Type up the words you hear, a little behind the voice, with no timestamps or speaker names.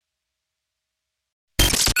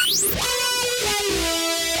The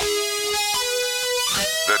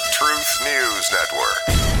Truth News Network.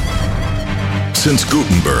 Since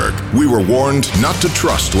Gutenberg, we were warned not to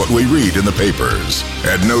trust what we read in the papers.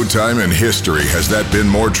 At no time in history has that been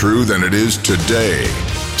more true than it is today.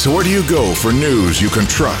 So where do you go for news you can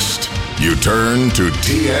trust? You turn to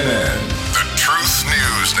TNN, the Truth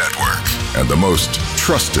News Network, and the most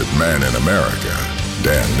trusted man in America,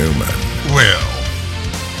 Dan Newman. Well,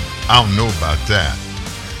 I don't know about that.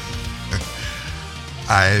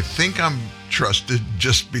 I think I'm trusted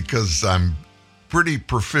just because I'm pretty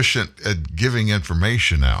proficient at giving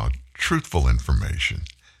information out, truthful information.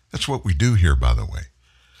 That's what we do here, by the way.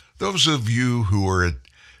 Those of you who are at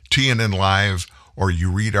TNN Live or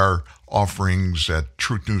you read our offerings at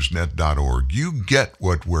truthnewsnet.org, you get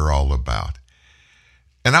what we're all about.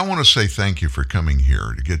 And I want to say thank you for coming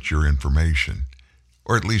here to get your information,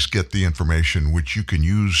 or at least get the information which you can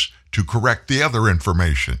use to correct the other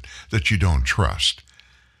information that you don't trust.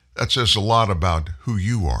 That says a lot about who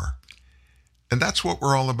you are. And that's what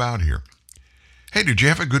we're all about here. Hey, did you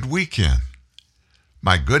have a good weekend?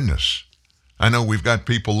 My goodness. I know we've got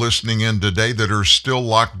people listening in today that are still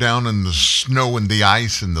locked down in the snow and the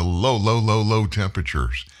ice and the low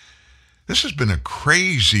temperatures. This has been a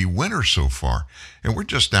crazy winter so far, and we're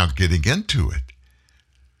just now getting into it.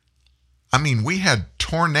 I mean, we had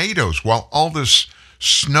tornadoes while all this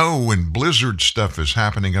snow and blizzard stuff is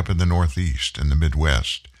happening up in the Northeast and the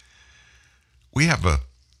Midwest. We have a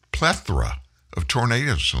plethora of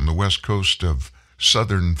tornadoes on the west coast of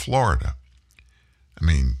southern Florida. I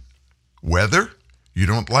mean, weather? You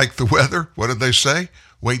don't like the weather? What did they say?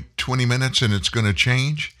 Wait 20 minutes and it's going to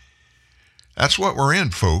change? That's what we're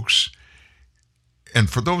in, folks. And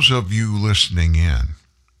for those of you listening in,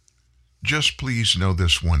 just please know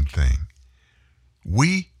this one thing.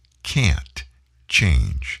 We can't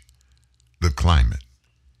change the climate.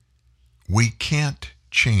 We can't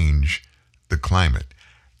change the climate.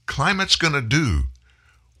 Climate's going to do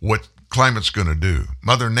what climate's going to do.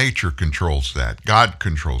 Mother Nature controls that. God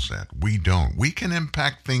controls that. We don't. We can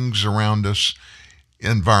impact things around us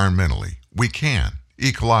environmentally. We can.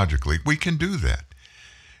 Ecologically. We can do that.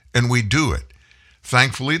 And we do it.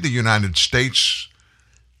 Thankfully, the United States,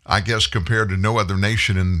 I guess compared to no other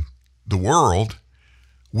nation in the world,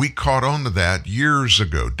 we caught on to that years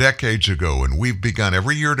ago, decades ago, and we've begun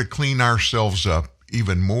every year to clean ourselves up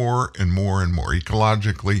even more and more and more.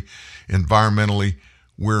 Ecologically, environmentally,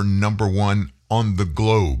 we're number one on the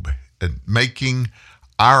globe at making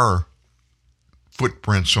our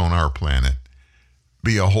footprints on our planet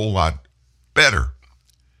be a whole lot better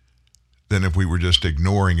than if we were just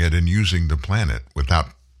ignoring it and using the planet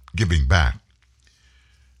without giving back.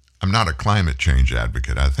 I'm not a climate change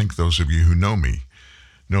advocate. I think those of you who know me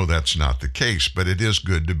know that's not the case, but it is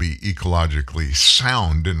good to be ecologically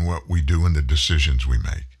sound in what we do and the decisions we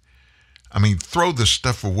make. I mean, throw the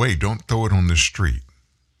stuff away. Don't throw it on the street.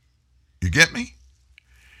 You get me?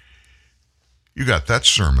 You got that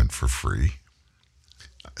sermon for free.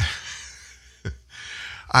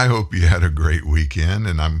 I hope you had a great weekend,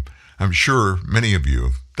 and I'm sure many of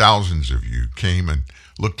you, thousands of you, came and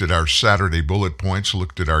looked at our Saturday bullet points,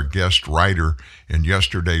 looked at our guest writer in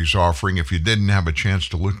yesterday's offering. If you didn't have a chance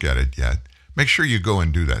to look at it yet, make sure you go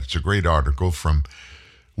and do that. It's a great article from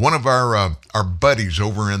one of our buddies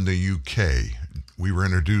over in the UK. We were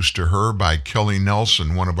introduced to her by Kelly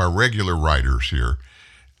Nelson, one of our regular writers here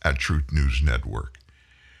at Truth News Network.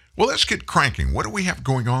 Well, let's get cranking. What do we have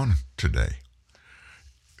going on today?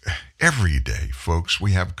 Every day, folks,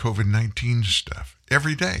 we have COVID-19 stuff.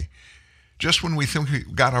 Every day. Just when we think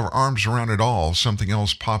we've got our arms around it all, something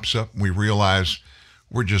else pops up and we realize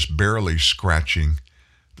we're just barely scratching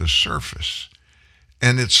the surface.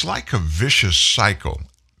 And it's like a vicious cycle.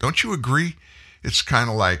 Don't you agree? It's kind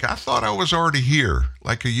of like, I thought I was already here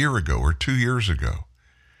like a year ago or 2 years ago.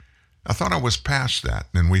 I thought I was past that.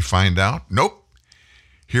 And we find out, nope,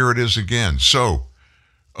 here it is again. So,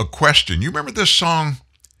 a question. You remember this song,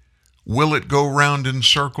 Will It Go Round in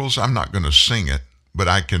Circles? I'm not going to sing it, but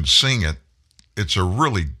I can sing it. It's a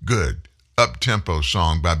really good up-tempo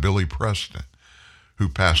song by Billy Preston, who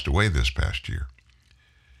passed away this past year.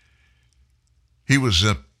 He was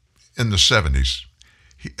in the 70s.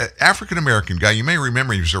 African-American guy, you may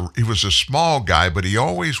remember he was a small guy, but he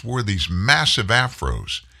always wore these massive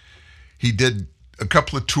afros. He did a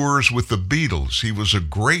couple of tours with the Beatles. He was a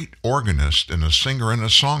great organist and a singer and a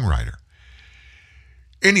songwriter.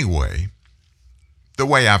 Anyway, the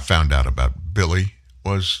way I found out about Billy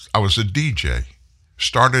was I was a DJ.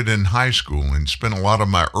 Started in high school and spent a lot of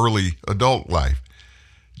my early adult life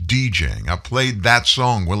DJing. I played that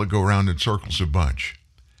song, Will It Go Round in Circles, a bunch.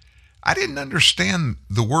 I didn't understand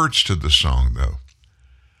the words to the song, though,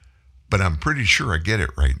 but I'm pretty sure I get it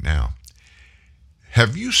right now.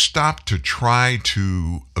 Have you stopped to try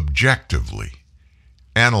to objectively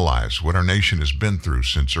analyze what our nation has been through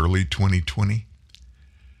since early 2020?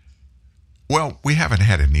 Well, we haven't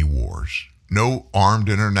had any wars, no armed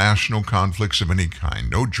international conflicts of any kind,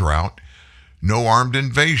 no drought, no armed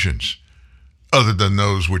invasions, other than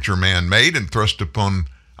those which are man-made and thrust upon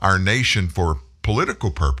our nation for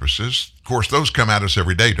political purposes. Of course, those come at us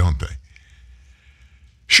every day, don't they?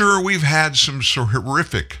 Sure, we've had some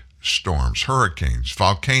horrific storms, hurricanes,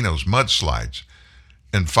 volcanoes, mudslides,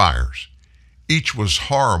 and fires. Each was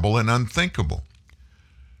horrible and unthinkable.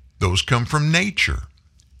 Those come from nature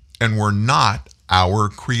and were not our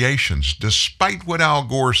creations, despite what Al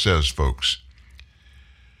Gore says, folks.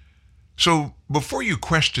 So before you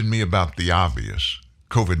question me about the obvious,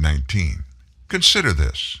 COVID-19, consider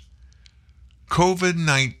this.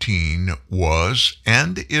 COVID-19 was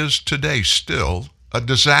and is today still a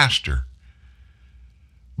disaster.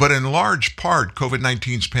 But in large part,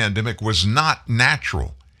 COVID-19's pandemic was not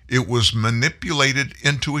natural. It was manipulated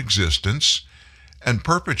into existence and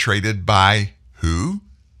perpetrated by who?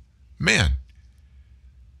 Men.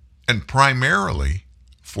 And primarily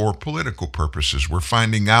for political purposes. We're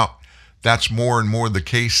finding out that's more and more the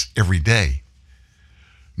case every day.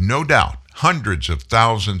 No doubt, hundreds of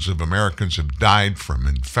thousands of Americans have died from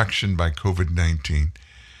infection by COVID-19.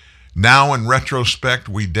 Now, in retrospect,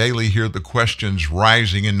 we daily hear the questions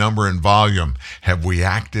rising in number and volume. Have we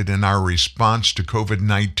acted in our response to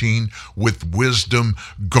COVID-19 with wisdom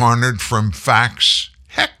garnered from facts?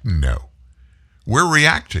 Heck no. We're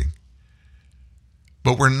reacting.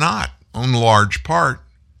 But we're not, in large part,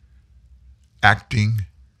 acting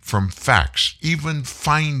from facts. Even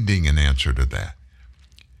finding an answer to that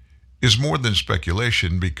is more than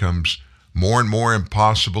speculation, becomes more and more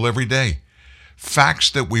impossible every day. Facts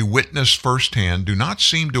that we witness firsthand do not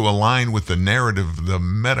seem to align with the narrative of the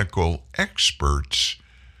medical experts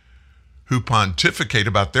who pontificate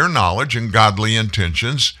about their knowledge and godly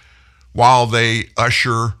intentions while they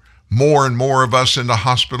usher more and more of us into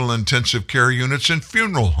hospital intensive care units and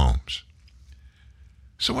funeral homes.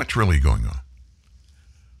 So what's really going on?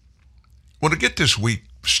 Well, to get this week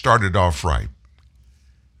started off right,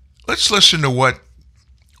 let's listen to what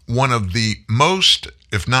one of the most,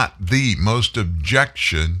 if not the most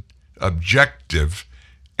objective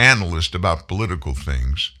analyst about political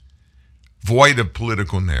things, void of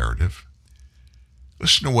political narrative.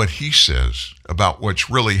 Listen to what he says about what's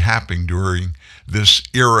really happening during this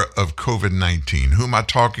era of COVID-19. Who am I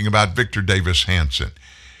talking about? Victor Davis Hanson.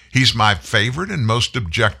 He's my favorite and most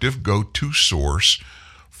objective go-to source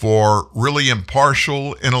for really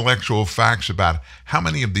impartial intellectual facts about how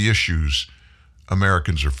many of the issues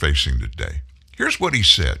Americans are facing today. Here's what he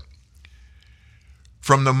said.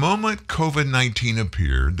 From the moment COVID-19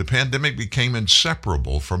 appeared, the pandemic became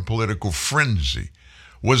inseparable from political frenzy,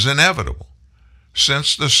 was inevitable,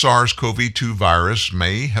 since the SARS-CoV-2 virus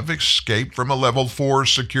may have escaped from a level 4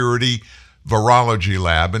 security virology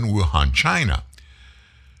lab in Wuhan, China.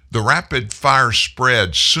 The rapid-fire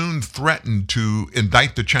spread soon threatened to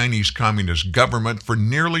indict the Chinese Communist government for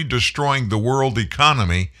nearly destroying the world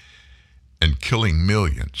economy and killing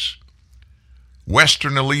millions.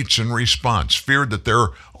 Western elites in response feared that their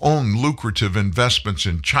own lucrative investments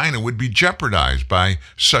in China would be jeopardized by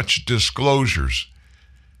such disclosures,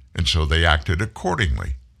 and so they acted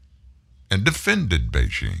accordingly and defended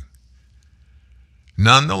Beijing.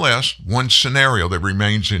 Nonetheless, one scenario that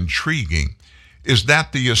remains intriguing is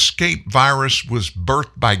that the escape virus was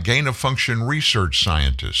birthed by gain-of-function research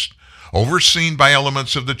scientists, overseen by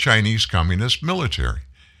elements of the Chinese Communist military.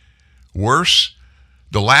 Worse,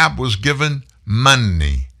 the lab was given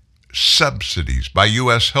money, subsidies by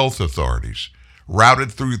U.S. health authorities,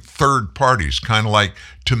 routed through third parties, kind of like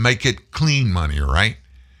to make it clean money, right?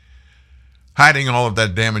 Hiding all of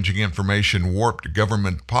that damaging information warped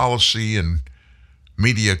government policy and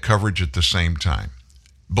media coverage at the same time.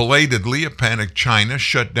 Belatedly, a panicked China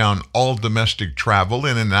shut down all domestic travel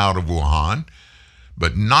in and out of Wuhan,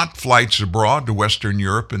 but not flights abroad to Western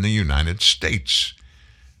Europe and the United States.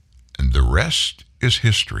 And the rest is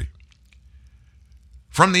history.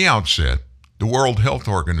 From the outset, the World Health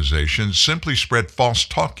Organization simply spread false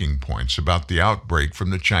talking points about the outbreak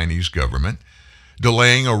from the Chinese government,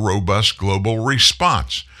 delaying a robust global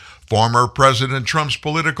response. Former President Trump's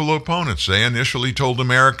political opponents, they initially told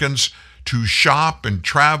Americans to shop and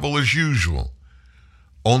travel as usual,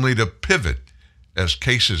 only to pivot as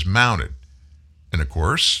cases mounted. And of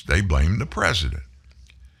course, they blamed the president.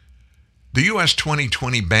 The U.S.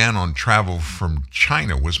 2020 ban on travel from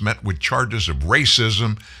China was met with charges of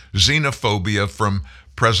racism, xenophobia from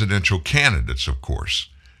presidential candidates, of course.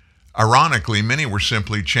 Ironically, many were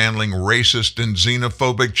simply channeling racist and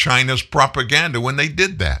xenophobic China's propaganda when they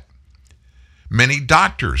did that. Many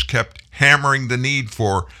doctors kept hammering the need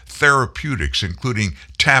for therapeutics, including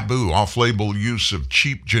taboo off-label use of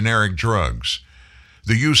cheap generic drugs.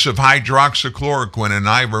 The use of hydroxychloroquine and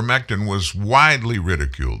ivermectin was widely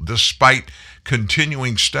ridiculed, despite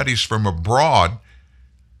continuing studies from abroad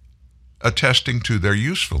attesting to their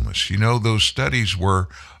usefulness. You know, those studies were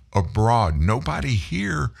abroad. Nobody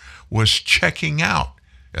here was checking out,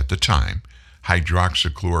 at the time,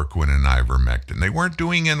 hydroxychloroquine and ivermectin. They weren't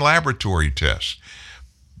doing in laboratory tests,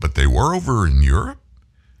 but they were over in Europe.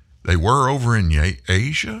 They were over in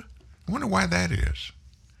Asia. I wonder why that is.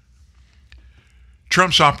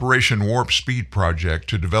 Trump's Operation Warp Speed project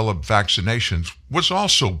to develop vaccinations was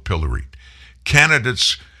also pilloried.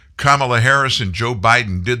 Candidates Kamala Harris and Joe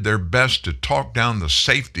Biden did their best to talk down the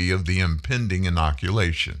safety of the impending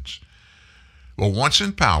inoculations. Well, once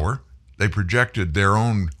in power, they projected their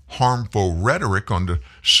own harmful rhetoric on the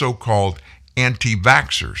so-called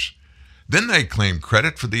anti-vaxxers. Then they claimed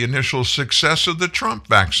credit for the initial success of the Trump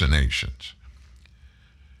vaccinations.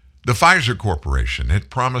 The Pfizer Corporation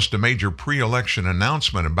had promised a major pre-election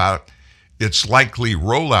announcement about its likely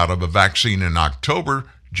rollout of a vaccine in October,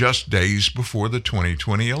 just days before the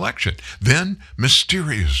 2020 election. Then,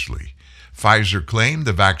 mysteriously, Pfizer claimed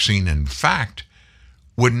the vaccine, in fact,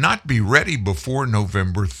 would not be ready before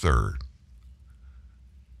November 3rd.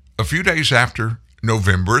 A few days after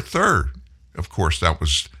November 3rd, of course, that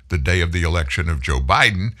was the day of the election of Joe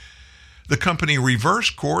Biden, the company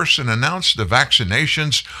reversed course and announced the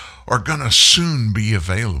vaccinations are going to soon be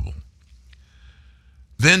available.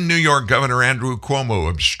 Then New York Governor Andrew Cuomo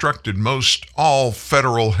obstructed most all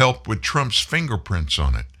federal help with Trump's fingerprints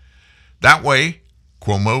on it. That way,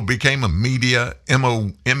 Cuomo became a media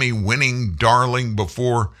Emmy-winning darling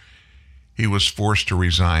before he was forced to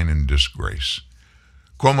resign in disgrace.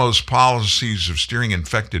 Cuomo's policies of steering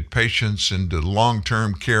infected patients into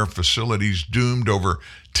long-term care facilities doomed over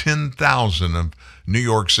 10,000 of New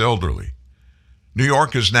York's elderly. New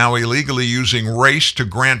York is now illegally using race to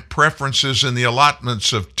grant preferences in the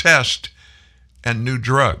allotments of tests and new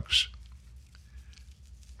drugs.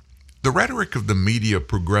 The rhetoric of the media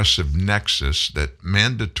progressive nexus that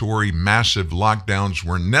mandatory massive lockdowns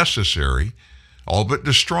were necessary, all but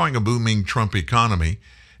destroying a booming Trump economy,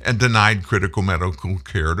 and denied critical medical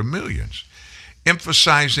care to millions,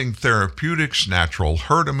 emphasizing therapeutics, natural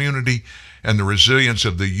herd immunity, and the resilience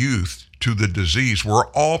of the youth to the disease were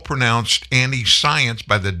all pronounced anti-science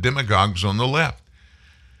by the demagogues on the left.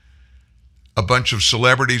 A bunch of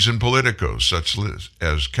celebrities and politicos, such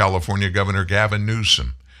as California Governor Gavin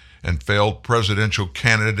Newsom and failed presidential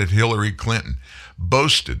candidate Hillary Clinton,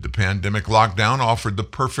 boasted the pandemic lockdown offered the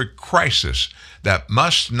perfect crisis that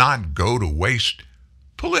must not go to waste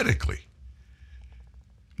politically.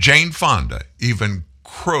 Jane Fonda even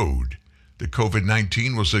crowed that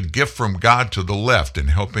COVID-19 was a gift from God to the left in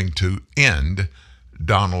helping to end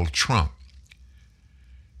Donald Trump.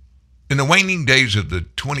 In the waning days of the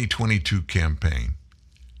 2022 campaign,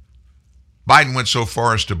 Biden went so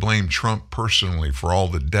far as to blame Trump personally for all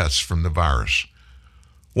the deaths from the virus.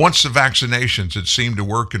 Once the vaccinations had seemed to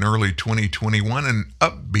work in early 2021, an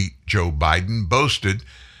upbeat Joe Biden boasted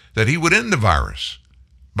that he would end the virus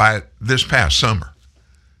by this past summer.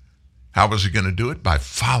 How was he going to do it? By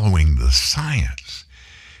following the science.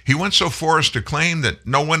 He went so far as to claim that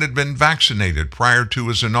no one had been vaccinated prior to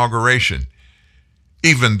his inauguration,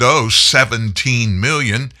 even though 17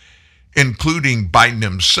 million, including Biden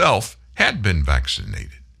himself, had been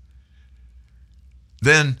vaccinated.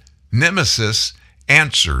 Then Nemesis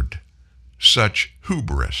answered such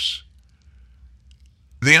hubris.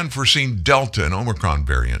 The unforeseen Delta and Omicron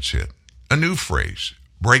variants hit. A new phrase,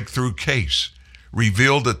 breakthrough case,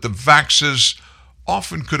 revealed that the vaxes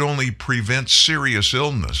often could only prevent serious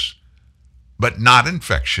illness, but not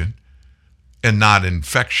infection and not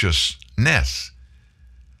infectiousness.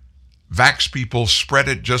 Vax people spread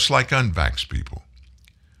it just like unvaxxed people.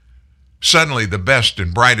 Suddenly, the best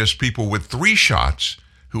and brightest people with 3 shots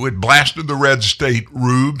who had blasted the red state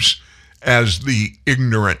rubes as the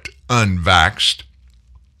ignorant unvaxxed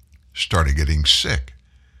started getting sick.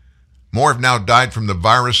 More have now died from the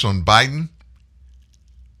virus on Biden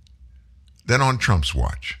than on Trump's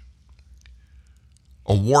watch.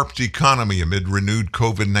 A warped economy amid renewed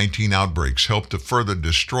COVID-19 outbreaks helped to further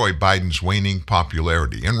destroy Biden's waning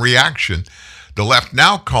popularity. In reaction, the left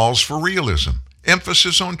now calls for realism,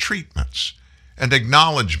 emphasis on treatments, and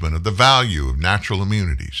acknowledgement of the value of natural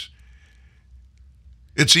immunities.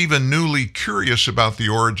 It's even newly curious about the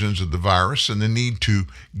origins of the virus and the need to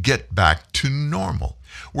get back to normal.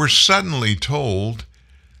 We're suddenly told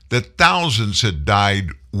that thousands had died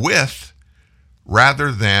with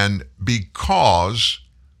rather than because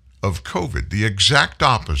of COVID, the exact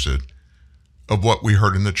opposite of what we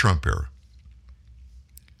heard in the Trump era.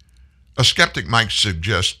 A skeptic might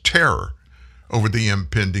suggest terror over the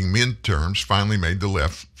impending midterms finally made the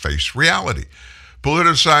left face reality.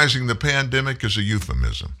 Politicizing the pandemic is a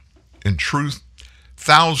euphemism. In truth,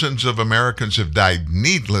 thousands of Americans have died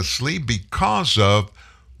needlessly because of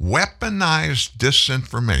weaponized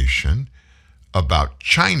disinformation about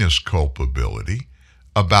China's culpability,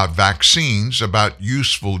 about vaccines, about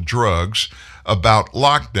useful drugs, about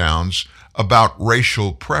lockdowns, about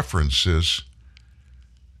racial preferences,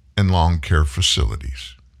 and long care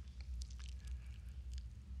facilities.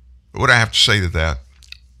 What do I have to say to that?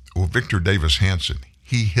 Well, Victor Davis Hanson,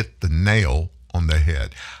 he hit the nail on the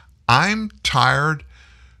head. I'm tired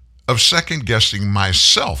of second-guessing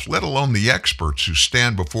myself, let alone the experts who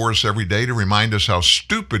stand before us every day to remind us how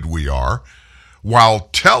stupid we are, while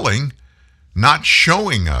telling, not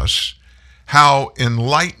showing us, how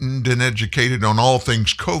enlightened and educated on all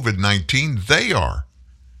things COVID-19 they are.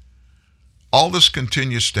 All this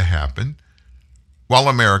continues to happen while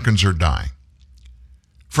Americans are dying.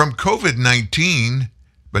 From COVID-19,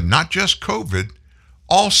 but not just COVID,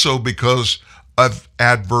 also because of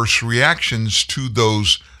adverse reactions to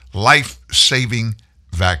those life-saving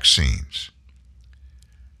vaccines.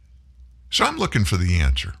 So I'm looking for the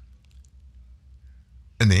answer.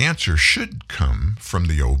 And the answer should come from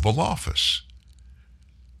the Oval Office.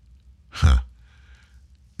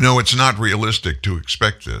 No, it's not realistic to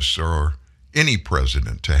expect this or any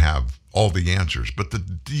president to have all the answers, but the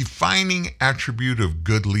defining attribute of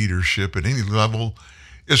good leadership at any level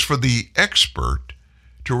is for the expert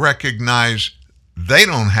to recognize they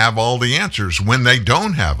don't have all the answers when they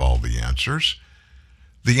don't have all the answers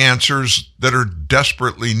that are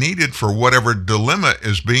desperately needed for whatever dilemma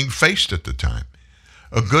is being faced at the time.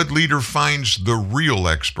 A good leader finds the real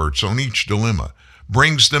experts on each dilemma,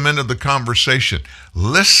 brings them into the conversation,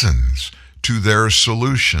 listens to their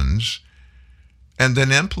solutions, and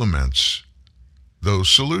then implements those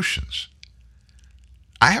solutions.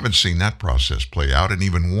 I haven't seen that process play out in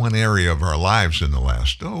even one area of our lives in the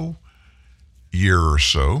last, year or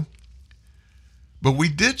so. But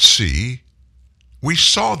we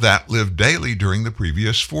saw that live daily during the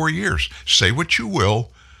previous 4 years. Say what you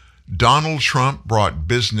will, Donald Trump brought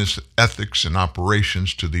business ethics and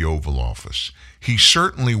operations to the Oval Office. He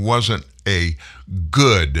certainly wasn't a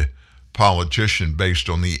good politician based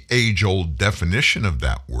on the age-old definition of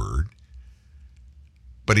that word,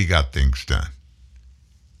 but he got things done.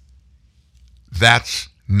 That's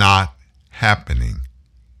not happening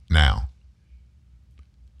now.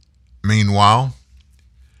 Meanwhile,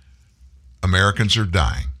 Americans are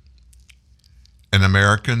dying, and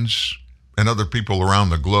Americans and other people around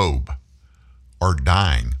the globe are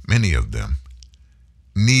dying, many of them,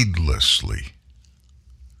 needlessly.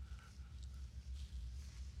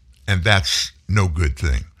 And that's no good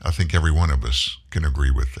thing. I think every one of us can agree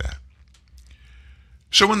with that.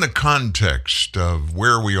 So in the context of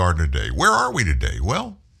where we are today, where are we today?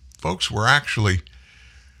 Well, folks, we're actually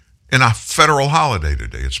in a federal holiday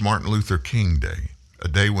today. It's Martin Luther King Day, a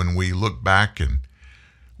day when we look back and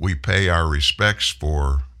we pay our respects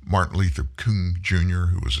for Martin Luther King Jr.,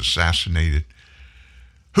 who was assassinated,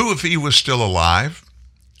 who, if he was still alive,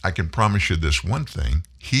 I can promise you this one thing,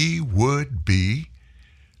 he would be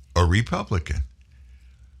a Republican.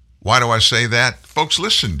 Why do I say that? Folks,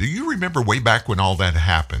 listen, do you remember way back when all that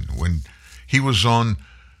happened, when he was on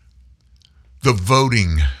the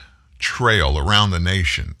voting trail around the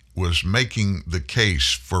nation, was making the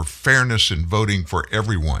case for fairness in voting for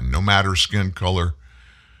everyone, no matter skin color,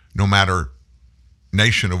 no matter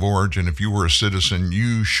nation of origin. If you were a citizen,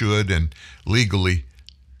 you should and legally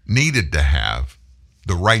needed to have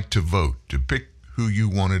the right to vote, to pick who you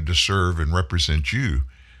wanted to serve and represent you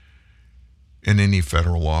in any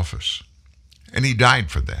federal office. And he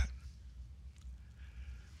died for that.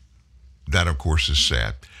 That, of course, is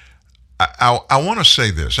sad. I want to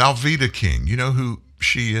say this. Alveda King, you know who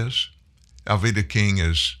she is? Alveda King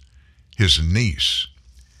is his niece.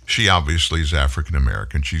 She obviously is African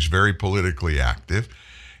American. She's very politically active.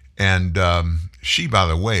 And she, by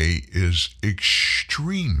the way, is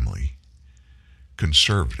extremely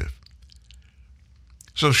conservative.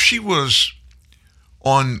 So she was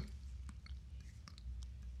on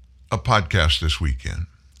a podcast this weekend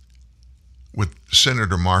with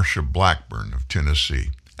Senator Marsha Blackburn of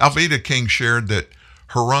Tennessee. Alveda King shared that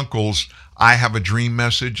her uncle's I Have a Dream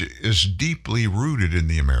message is deeply rooted in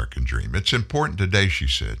the American dream. It's important today, she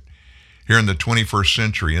said, here in the 21st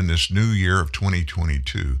century, in this new year of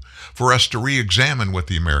 2022, for us to re-examine what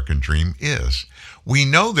the American dream is. We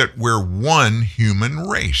know that we're one human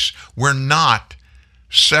race. We're not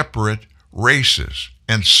separate races,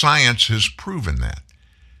 and science has proven that.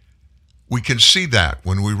 We can see that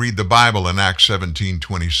when we read the Bible in Acts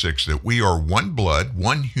 17:26, that we are one blood,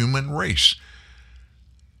 one human race.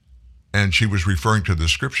 And she was referring to the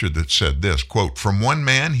scripture that said this, quote, "From one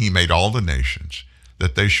man he made all the nations,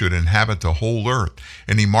 that they should inhabit the whole earth.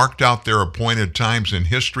 And he marked out their appointed times in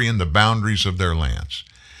history and the boundaries of their lands."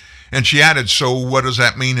 And she added, so what does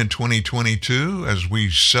that mean in 2022 as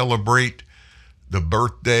we celebrate the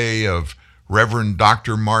birthday of Reverend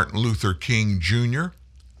Dr. Martin Luther King Jr.?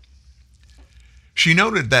 She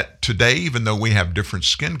noted that today, even though we have different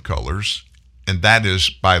skin colors, and that is,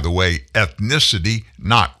 by the way, ethnicity,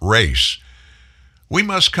 not race, we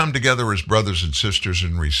must come together as brothers and sisters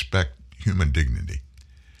and respect human dignity.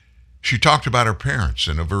 She talked about her parents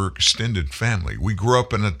and of her extended family. We grew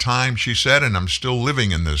up in a time, she said, and I'm still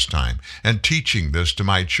living in this time and teaching this to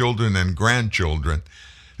my children and grandchildren,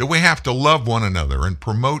 that we have to love one another and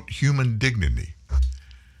promote human dignity.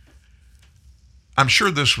 I'm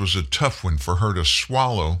sure this was a tough one for her to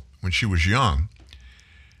swallow when she was young,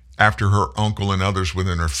 after her uncle and others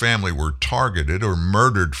within her family were targeted or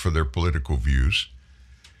murdered for their political views.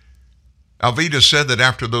 Alveda said that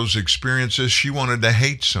after those experiences, she wanted to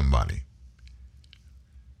hate somebody.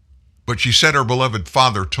 But she said her beloved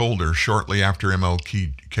father told her shortly after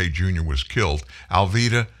MLK Jr. was killed,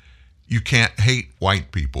 Alveda, you can't hate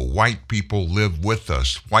white people. White people live with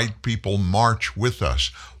us. White people march with us.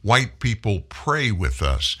 White people pray with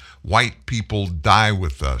us. White people die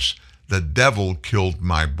with us. The devil killed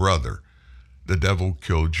my brother. The devil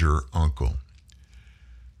killed your uncle.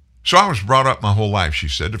 So I was brought up my whole life, she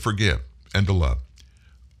said, to forgive and to love.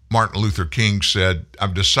 Martin Luther King said,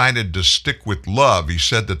 I've decided to stick with love. He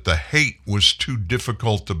said that the hate was too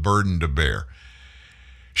difficult a burden to bear.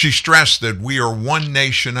 She stressed that we are one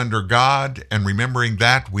nation under God, and remembering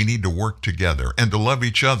that, we need to work together and to love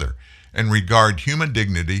each other and regard human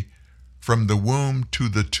dignity from the womb to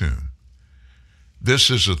the tomb.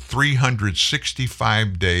 This is a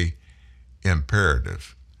 365-day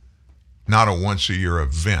imperative, not a once-a-year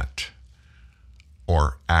event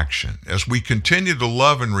or action. As we continue to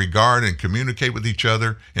love and regard and communicate with each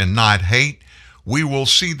other and not hate, we will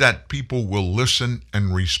see that people will listen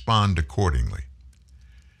and respond accordingly.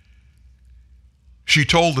 She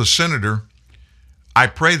told the senator, I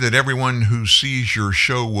pray that everyone who sees your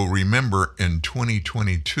show will remember in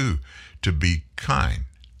 2022 to be kind.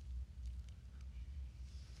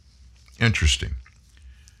 Interesting.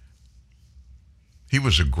 He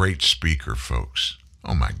was a great speaker, folks.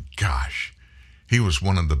 Oh my gosh. He was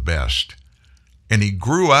one of the best. And he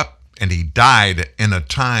grew up and he died in a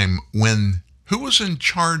time when, who was in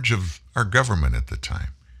charge of our government at the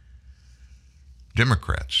time?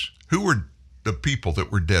 Democrats. Who were the people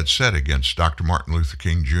that were dead set against Dr. Martin Luther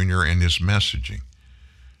King Jr. and his messaging?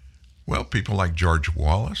 Well, people like George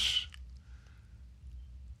Wallace,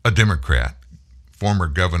 a Democrat, former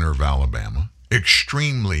governor of Alabama,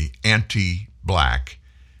 extremely anti-black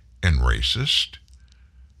and racist,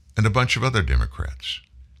 and a bunch of other Democrats.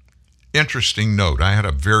 Interesting note, I had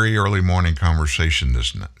a very early morning conversation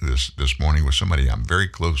this morning with somebody I'm very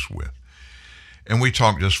close with, and we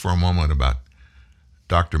talked just for a moment about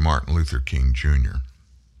Dr. Martin Luther King Jr.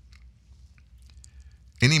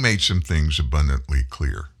 And he made some things abundantly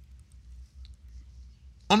clear.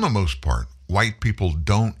 On the most part, white people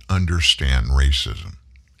don't understand racism.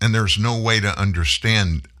 And there's no way to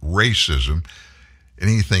understand racism,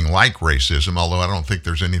 anything like racism, although I don't think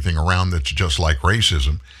there's anything around that's just like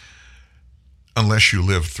racism, unless you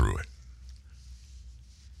live through it.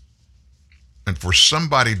 And for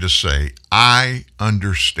somebody to say, I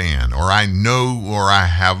understand, or I know, or I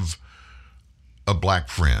have a black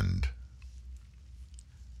friend,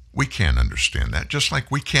 we can't understand that. Just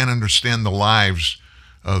like we can't understand the lives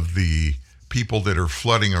of the people that are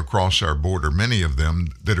flooding across our border, many of them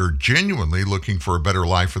that are genuinely looking for a better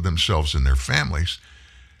life for themselves and their families,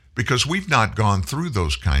 because we've not gone through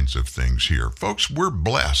those kinds of things here. Folks, we're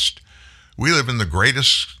blessed. We live in the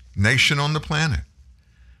greatest nation on the planet.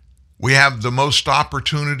 We have the most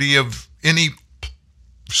opportunity of any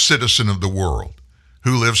citizen of the world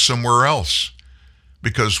who lives somewhere else,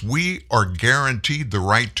 because we are guaranteed the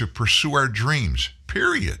right to pursue our dreams,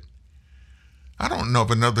 period. I don't know of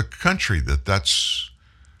another country that's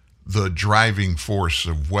the driving force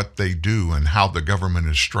of what they do and how the government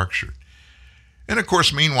is structured. And of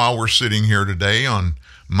course, meanwhile, we're sitting here today on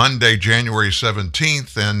Monday, January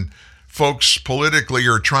 17th, and folks politically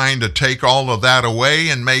are trying to take all of that away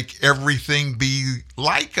and make everything be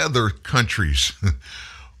like other countries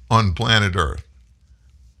on planet Earth.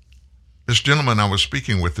 This gentleman I was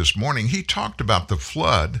speaking with this morning, he talked about the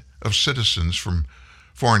flood of citizens from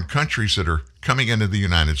foreign countries that are coming into the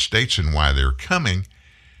United States and why they're coming.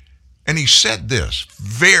 And he said this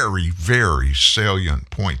very, very salient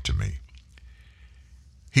point to me.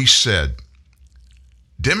 He said,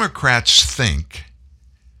 Democrats think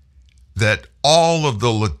that all of the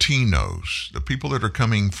Latinos, the people that are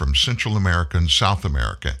coming from Central America and South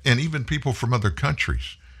America, and even people from other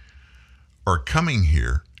countries are coming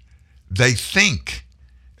here, they think,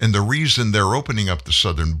 and the reason they're opening up the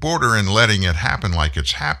southern border and letting it happen like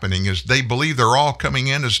it's happening is they believe they're all coming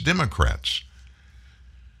in as Democrats.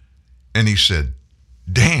 And he said,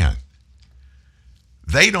 Dan,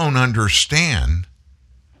 they don't understand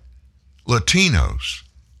Latinos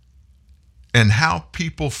and how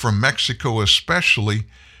people from Mexico especially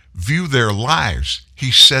view their lives.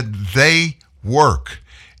 He said they work,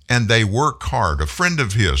 and they work hard. A friend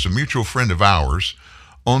of his, a mutual friend of ours,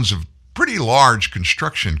 owns a pretty large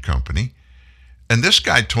construction company, and this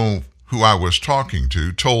guy who I was talking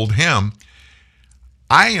to told him,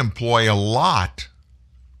 I employ a lot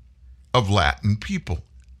of Latin people,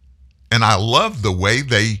 and I love the way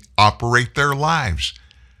they operate their lives.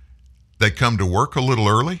 They come to work a little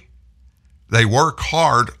early. They work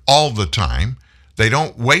hard all the time. They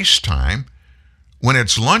don't waste time. When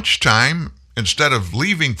it's lunchtime, instead of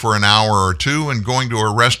leaving for an hour or two and going to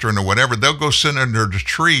a restaurant or whatever, they'll go sit under the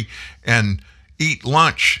tree and eat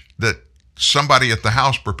lunch that somebody at the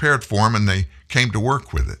house prepared for them, and they came to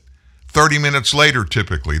work with it. 30 minutes later,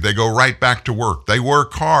 typically, they go right back to work. They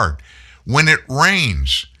work hard. When it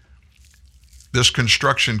rains, this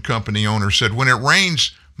construction company owner said, when it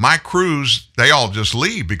rains, my crews, they all just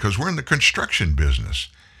leave because we're in the construction business.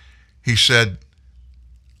 He said,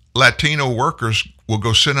 Latino workers will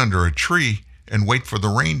go sit under a tree and wait for the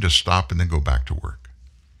rain to stop and then go back to work.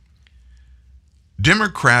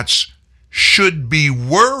 Democrats should be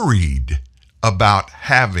worried about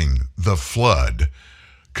having the flood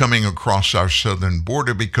coming across our southern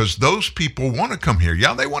border because those people want to come here.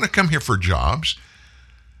 Yeah, they want to come here for jobs.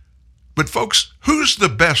 But folks, who's the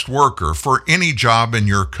best worker for any job in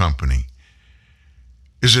your company?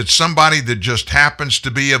 Is it somebody that just happens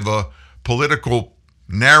to be of a political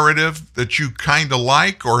narrative that you kind of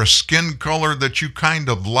like, or a skin color that you kind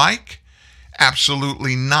of like?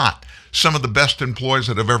 Absolutely not. Some of the best employees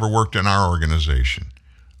that have ever worked in our organization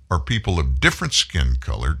are people of different skin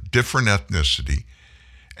color, different ethnicity,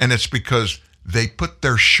 and it's because they put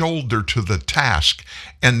their shoulder to the task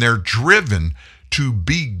and they're driven to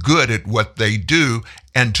be good at what they do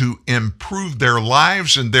and to improve their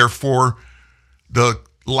lives and therefore the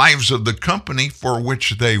lives of the company for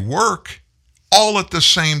which they work, all at the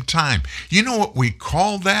same time. You know what we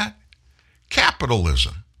call that?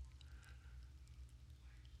 Capitalism.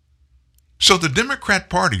 So the Democrat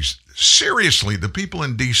parties, seriously, the people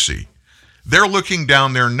in D.C., they're looking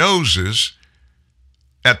down their noses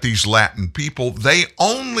at these Latin people. They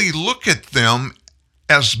only look at them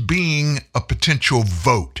as being a potential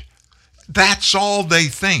vote. That's all they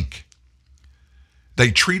think.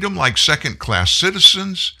 They treat them like second-class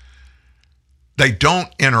citizens. They don't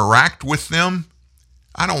interact with them.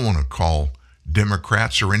 I don't want to call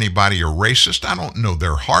Democrats or anybody a racist. I don't know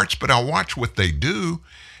their hearts, but I watch what they do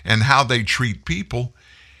and how they treat people,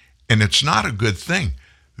 and it's not a good thing.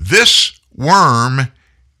 This worm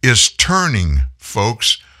is turning,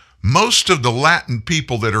 folks. Most of the Latin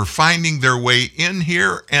people that are finding their way in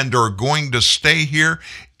here and are going to stay here,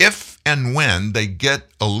 if and when they get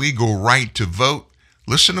a legal right to vote,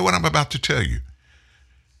 listen to what I'm about to tell you.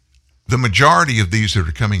 The majority of these that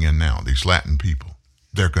are coming in now, these Latin people,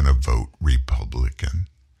 they're going to vote Republican.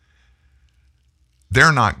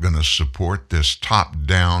 They're not going to support this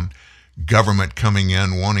top-down government coming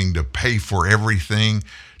in, wanting to pay for everything,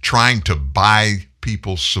 trying to buy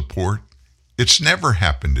people's support. It's never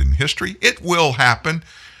happened in history. It will happen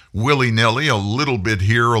willy-nilly, a little bit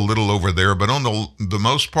here, a little over there, but on the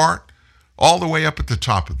most part, all the way up at the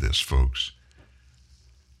top of this, folks,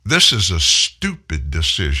 this is a stupid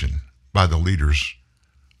decision by the leaders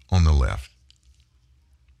on the left.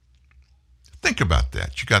 Think about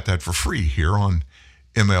that. You got that for free here on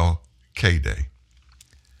MLK Day.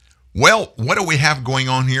 Well, what do we have going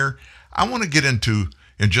on here? I want to get into,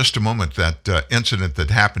 in just a moment, that incident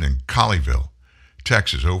that happened in Colleyville,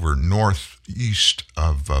 Texas, over northeast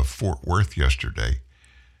of Fort Worth yesterday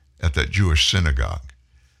at that Jewish synagogue.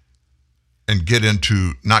 and get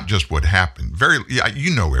into not just what happened.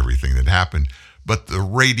 You know everything that happened, but the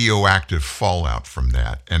radioactive fallout from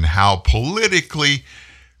that and how politically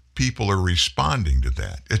people are responding to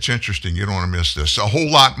that. It's interesting. You don't want to miss this. A whole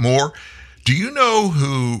lot more. Do you know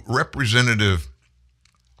who Representative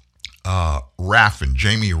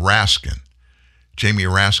Jamie Raskin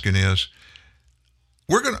is?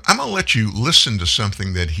 I'm going to let you listen to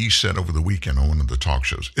something that he said over the weekend on one of the talk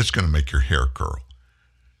shows. It's going to make your hair curl.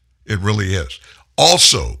 It really is.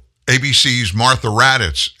 Also, ABC's Martha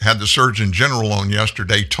Raddatz had the Surgeon General on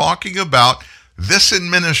yesterday talking about this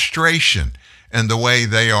administration and the way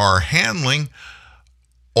they are handling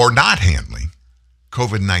or not handling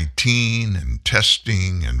COVID-19 and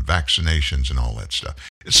testing and vaccinations and all that stuff.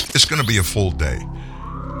 It's going to be a full day.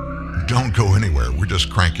 Don't go anywhere. We're just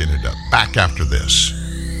cranking it up. Back after this.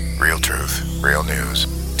 Real truth, real news.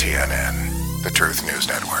 TNN, the Truth News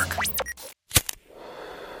Network.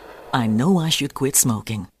 I know I should quit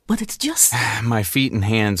smoking, but it's just... My feet and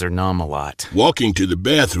hands are numb a lot. Walking to the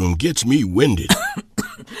bathroom gets me winded.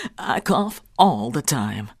 I cough all the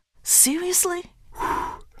time. Seriously?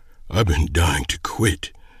 I've been dying to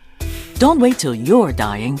quit. Don't wait till you're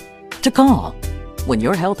dying to call. When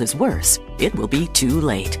your health is worse, it will be too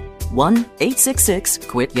late.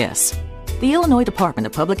 1-866-QUIT-YES. The Illinois Department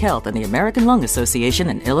of Public Health and the American Lung Association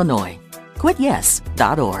in Illinois.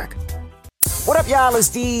 QuitYes.org. What up, y'all? It's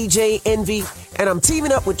DJ Envy, and I'm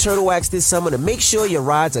teaming up with Turtle Wax this summer to make sure your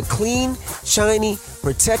rides are clean, shiny,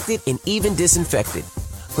 protected, and even disinfected.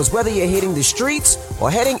 Because whether you're hitting the streets or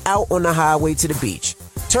heading out on the highway to the beach,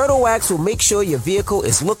 Turtle Wax will make sure your vehicle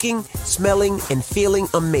is looking, smelling, and feeling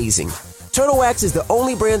amazing. Turtle Wax is the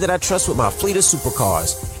only brand that I trust with my fleet of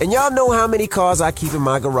supercars. And y'all know how many cars I keep in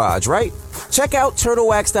my garage, right? Check out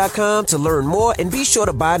TurtleWax.com to learn more, and be sure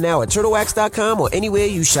to buy now at TurtleWax.com or anywhere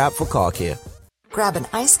you shop for car care. Grab an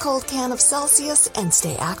ice-cold can of Celsius and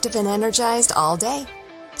stay active and energized all day.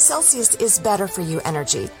 Celsius is better for you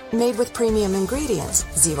energy, made with premium ingredients,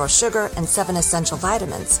 0 sugar, and 7 essential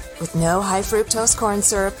vitamins, with no high fructose corn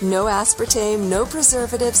syrup, no aspartame, no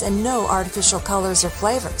preservatives, and no artificial colors or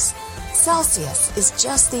flavors. Celsius is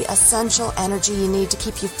just the essential energy you need to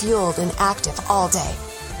keep you fueled and active all day.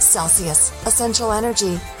 Celsius, essential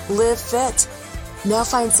energy. Live fit. Now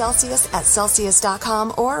find Celsius at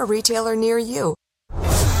Celsius.com or a retailer near you.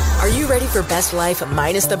 Are you ready for best life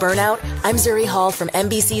minus the burnout? I'm Zuri Hall from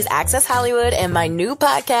NBC's Access Hollywood, and my new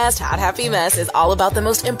podcast, Hot Happy Mess, is all about the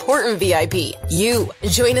most important VIP, you.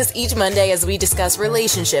 Join us each Monday as we discuss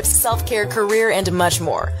relationships, self-care, career, and much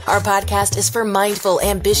more. Our podcast is for mindful,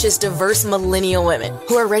 ambitious, diverse millennial women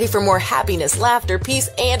who are ready for more happiness, laughter,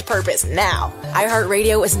 peace, and purpose now.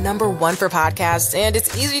 iHeartRadio is #1 for podcasts, and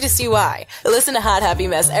it's easy to see why. Listen to Hot Happy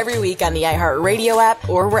Mess every week on the iHeartRadio app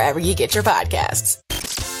or wherever you get your podcasts.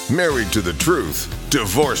 Married to the truth,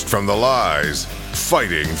 divorced from the lies,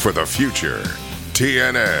 fighting for the future.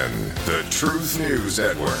 TNN, the Truth News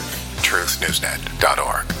Network.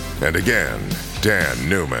 TruthNewsNet.org. And again, Dan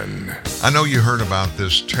Newman. I know you heard about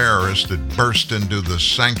this terrorist that burst into the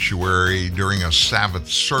sanctuary during a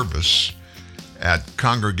Sabbath service at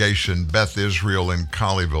Congregation Beth Israel in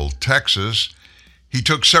Colleyville, Texas. He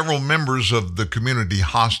took several members of the community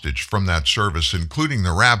hostage from that service, including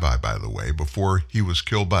the rabbi, by the way, before he was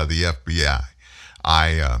killed by the FBI.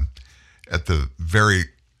 At the very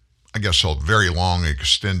long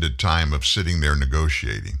extended time of sitting there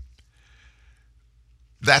negotiating.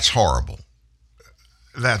 That's horrible.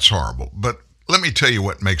 That's horrible. But let me tell you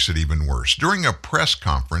what makes it even worse. During a press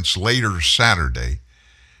conference later Saturday,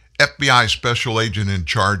 FBI special agent in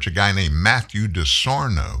charge, a guy named Matthew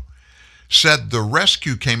DeSarno, said the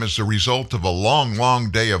rescue came as the result of a long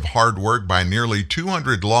day of hard work by nearly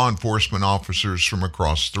 200 law enforcement officers from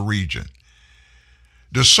across the region.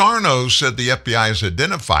 DeSarno said the FBI has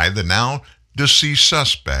identified the now deceased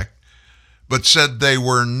suspect, but said they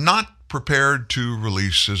were not prepared to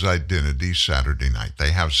release his identity Saturday night.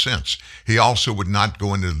 They have since. He also would not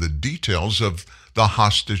go into the details of the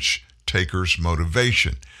hostage taker's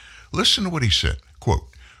motivation. Listen to what he said. Quote,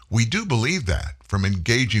 "We do believe that from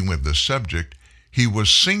engaging with the subject, he was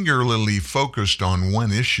singularly focused on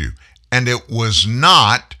one issue, and it was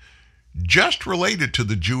not just related to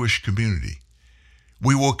the Jewish community.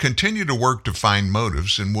 We will continue to work to find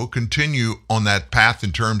motives, and we'll continue on that path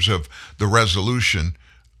in terms of the resolution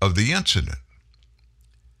of the incident."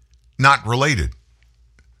 Not related.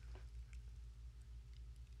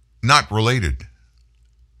 Not related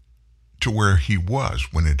to where he was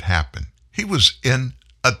when it happened. He was in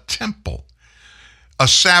a temple, a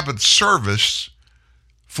Sabbath service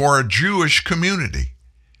for a Jewish community.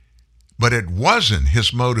 But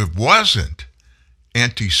his motive wasn't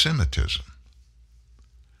anti-Semitism.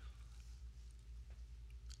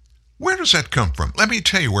 Where does that come from? Let me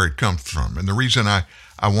tell you where it comes from. And the reason I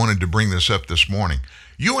wanted to bring this up this morning.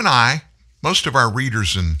 You and I, most of our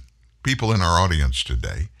readers and people in our audience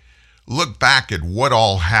today, look back at what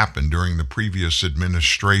all happened during the previous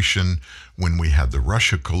administration when we had the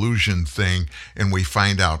Russia collusion thing, and we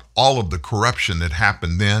find out all of the corruption that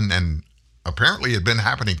happened then, and apparently had been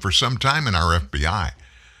happening for some time in our FBI.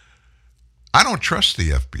 I don't trust the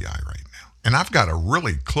FBI right now. And I've got a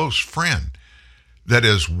really close friend that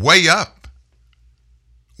is way up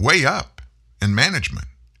in management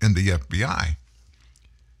in the FBI.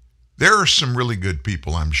 There are some really good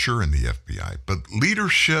people, I'm sure, in the FBI, but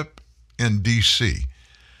leadership in D.C.,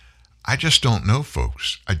 I just don't know,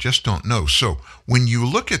 folks. I just don't know. So when you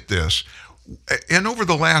look at this, and over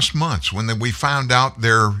the last months, when we found out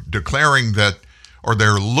they're declaring that, or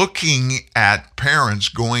they're looking at parents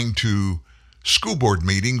going to school board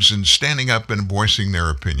meetings and standing up and voicing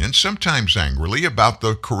their opinions, sometimes angrily, about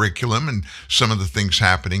the curriculum and some of the things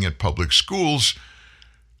happening at public schools,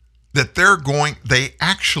 that they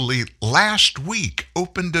actually last week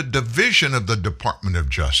opened a division of the Department of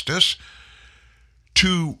Justice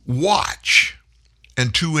to watch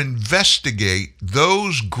and to investigate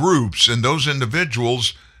those groups and those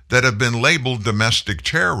individuals that have been labeled domestic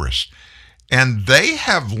terrorists. And they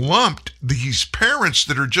have lumped these parents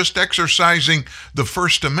that are just exercising the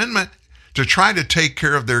First Amendment to try to take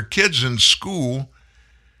care of their kids in school.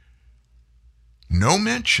 No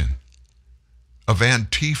mention of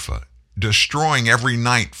Antifa destroying every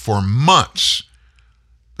night for months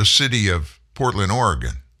the city of Portland,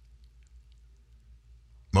 Oregon.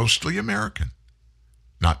 Mostly American,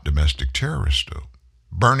 not domestic terrorists, though.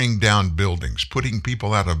 Burning down buildings, putting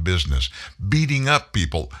people out of business, beating up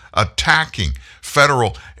people, attacking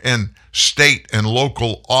federal and state and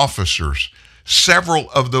local officers. Several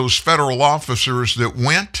of those federal officers that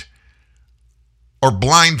went are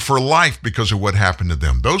blind for life because of what happened to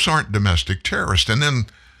them. Those aren't domestic terrorists. And then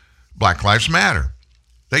Black Lives Matter.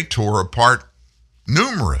 They tore apart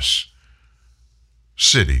numerous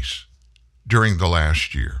cities during the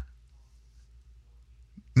last year.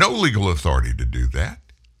 No legal authority to do that.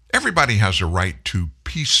 Everybody has a right to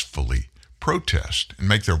peacefully protest and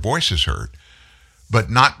make their voices heard, but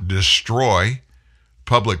not destroy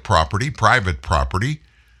public property, private property,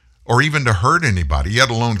 or even to hurt anybody, yet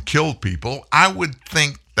alone kill people. I would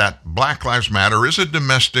think that Black Lives Matter is a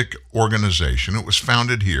domestic organization. It was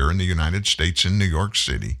founded here in the United States in New York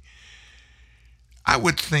City. I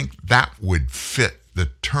would think that would fit the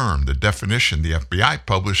term, the definition the FBI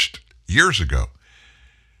published years ago.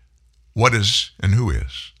 What is and who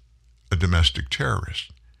is a domestic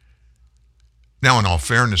terrorist? Now, in all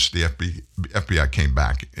fairness, the FBI came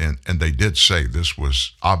back and they did say this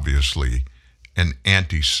was obviously an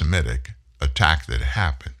anti-Semitic attack that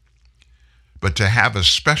happened. But to have a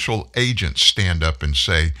special agent stand up and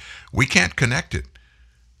say, we can't connect it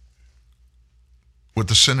with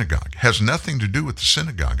the synagogue, has nothing to do with the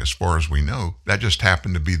synagogue as far as we know. That just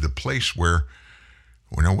happened to be the place where,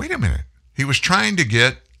 well, now, wait a minute. He was trying to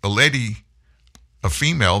get a lady, a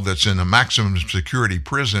female that's in a maximum security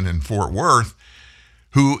prison in Fort Worth,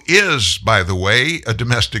 who is, by the way, a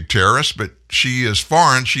domestic terrorist, but she is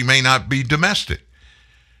foreign. She may not be domestic,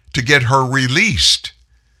 to get her released.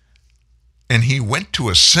 And he went to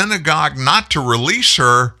a synagogue not to release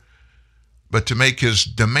her, but to make his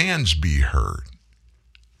demands be heard.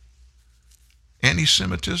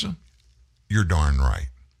 Anti-Semitism? You're darn right.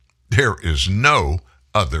 There is no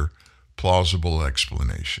other plausible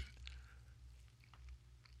explanation.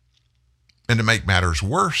 And to make matters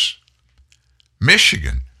worse,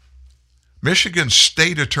 Michigan's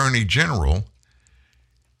state attorney general,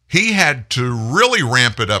 he had to really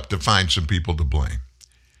ramp it up to find some people to blame.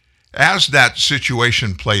 As that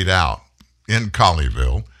situation played out in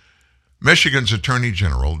Colleyville, Michigan's attorney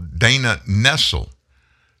general, Dana Nessel,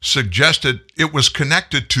 suggested it was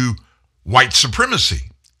connected to white supremacy,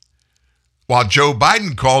 while Joe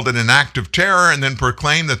Biden called it an act of terror and then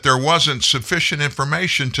proclaimed that there wasn't sufficient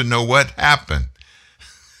information to know what happened.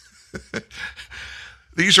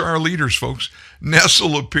 These are our leaders, folks.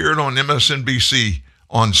 Nessel appeared on MSNBC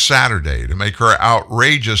on Saturday to make her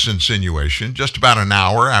outrageous insinuation just about an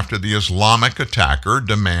hour after the Islamic attacker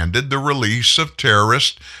demanded the release of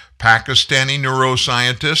terrorist Pakistani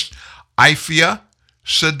neuroscientist Aifia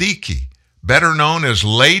Siddiqui, better known as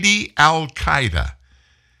Lady Al-Qaeda,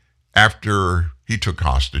 after he took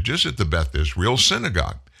hostages at the Beth Israel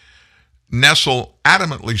synagogue. Nessel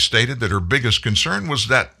adamantly stated that her biggest concern was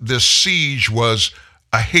that this siege was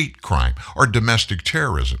a hate crime or domestic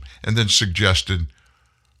terrorism, and then suggested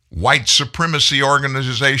white supremacy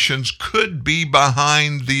organizations could be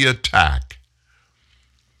behind the attack.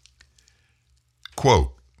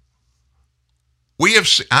 quote, "We have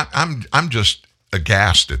I'm just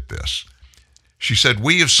aghast at this." She said,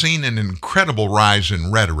 "We have seen an incredible rise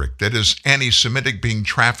in rhetoric that is anti-Semitic being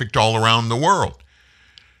trafficked all around the world."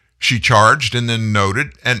 She charged and then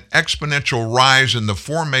noted an exponential rise in the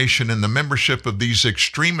formation and the membership of these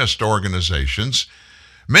extremist organizations,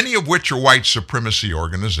 many of which are white supremacy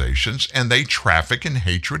organizations, and they traffic in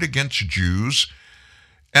hatred against Jews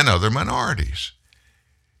and other minorities.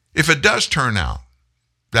 If it does turn out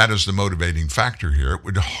that is the motivating factor here, it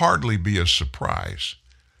would hardly be a surprise.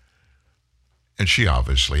 And she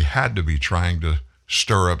obviously had to be trying to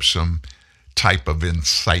stir up some type of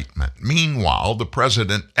incitement. Meanwhile, the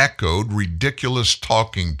president echoed ridiculous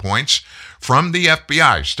talking points from the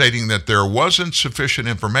FBI, stating that there wasn't sufficient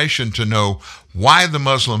information to know why the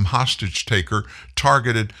Muslim hostage taker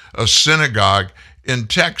targeted a synagogue in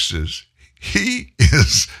Texas. He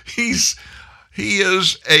is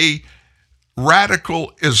a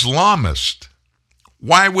radical Islamist.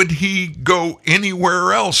 Why would he go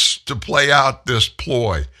anywhere else to play out this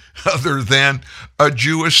ploy other than a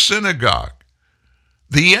Jewish synagogue?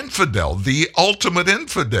 The infidel, the ultimate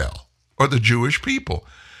infidel, are the Jewish people.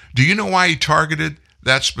 Do you know why he targeted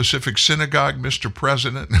that specific synagogue, Mr.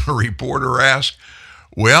 President? A reporter asked.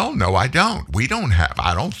 Well, no, I don't.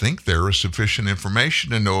 I don't think there is sufficient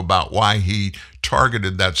information to know about why he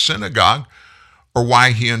targeted that synagogue or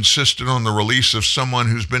why he insisted on the release of someone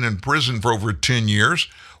who's been in prison for over 10 years,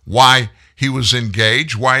 why he was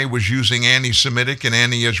engaged, why he was using anti-Semitic and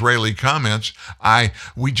anti-Israeli comments.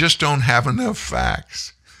 We just don't have enough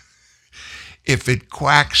facts. If it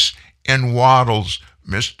quacks and waddles,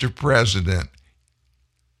 Mr. President,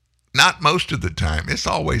 not most of the time, it's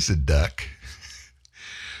always a duck.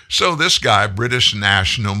 So this guy, British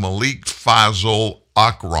national Malik Fazl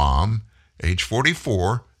Akram, age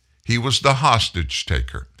 44, he was the hostage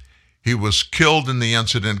taker. He was killed in the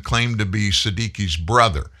incident claimed to be Siddiqui's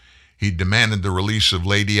brother. He demanded the release of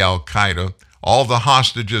Lady Al-Qaeda. All the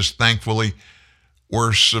hostages, thankfully,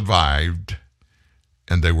 were survived,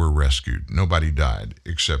 and they were rescued. Nobody died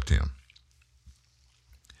except him.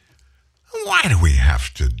 Why do we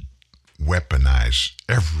have to weaponize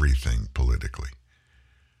everything politically?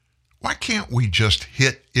 Why can't we just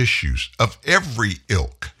hit issues of every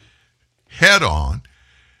ilk head on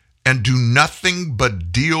and do nothing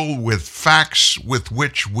but deal with facts with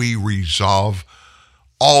which we resolve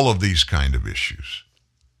all of these kind of issues?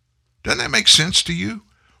 Doesn't that make sense to you?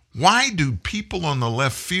 Why do people on the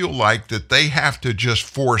left feel like that they have to just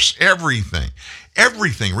force everything,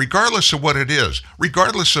 regardless of what it is,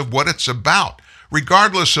 regardless of what it's about,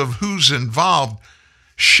 regardless of who's involved,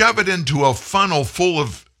 shove it into a funnel full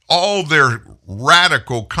of all their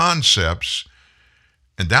radical concepts,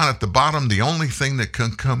 and down at the bottom, the only thing that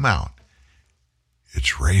can come out,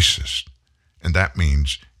 it's racist. And that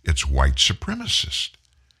means it's white supremacist.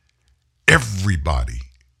 Everybody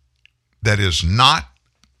that is not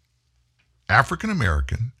African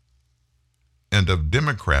American and of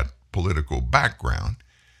Democrat political background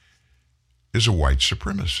is a white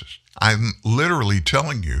supremacist. I'm literally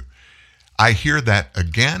telling you, I hear that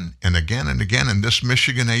again and again and again, and this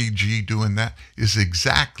Michigan AG doing that is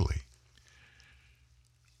exactly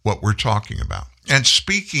what we're talking about. And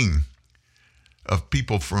speaking of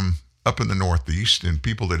people from up in the Northeast and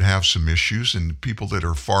people that have some issues and people that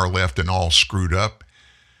are far left and all screwed up,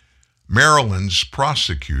 Maryland's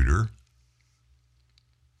prosecutor,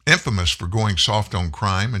 infamous for going soft on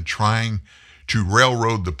crime and trying to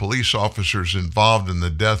railroad the police officers involved in the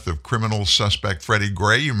death of criminal suspect Freddie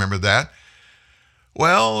Gray, you remember that?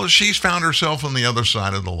 Well, she's found herself on the other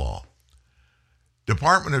side of the law.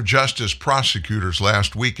 Department of Justice prosecutors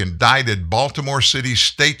last week indicted Baltimore City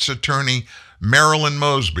State's Attorney Marilyn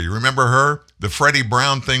Mosby. Remember her? The Freddie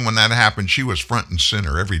Brown thing, when that happened, she was front and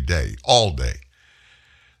center every day, all day.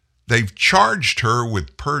 They've charged her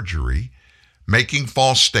with perjury, making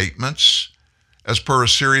false statements, as per a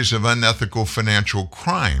series of unethical financial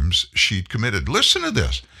crimes she'd committed. Listen to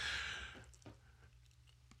this.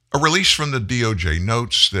 A release from the DOJ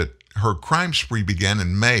notes that her crime spree began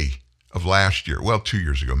in May of last year, 2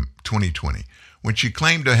 years ago, 2020, when she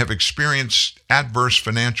claimed to have experienced adverse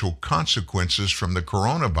financial consequences from the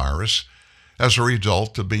coronavirus as a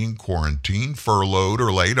result of being quarantined, furloughed,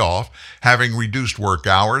 or laid off, having reduced work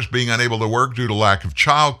hours, being unable to work due to lack of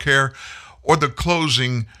child care, or the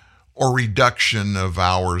closing or reduction of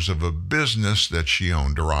hours of a business that she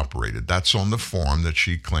owned or operated. That's on the form that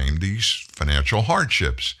she claimed these financial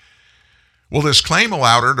hardships. Well, this claim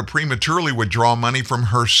allowed her to prematurely withdraw money from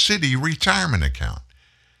her city retirement account.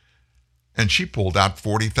 And she pulled out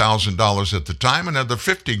 $40,000 at the time, another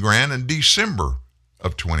 $50,000 in December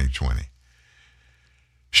of 2020.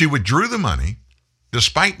 She withdrew the money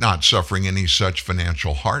despite not suffering any such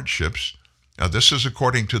financial hardships. Now, this is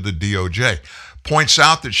according to the DOJ. Points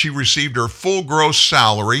out that she received her full gross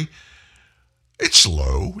salary. It's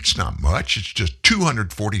low. It's not much. It's just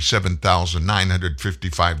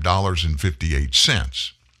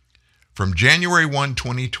 $247,955.58 from January 1,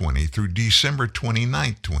 2020 through December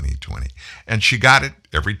 29, 2020. And she got it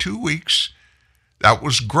every 2 weeks. That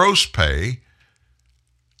was gross pay.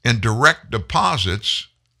 And direct deposits,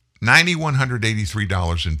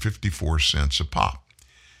 $9,183.54 a pop.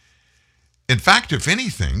 In fact, if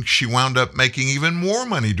anything, she wound up making even more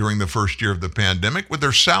money during the first year of the pandemic, with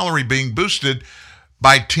her salary being boosted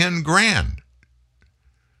by $10,000.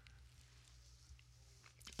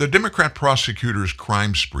 The Democrat prosecutor's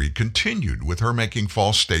crime spree continued with her making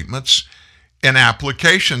false statements in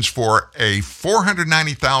applications for a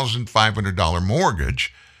 $490,500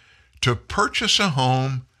 mortgage to purchase a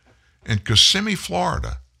home in Kissimmee,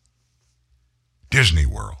 Florida, Disney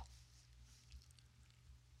World.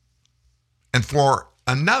 And for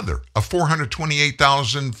another, a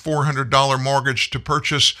 $428,400 mortgage to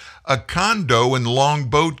purchase a condo in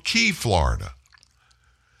Longboat Key, Florida.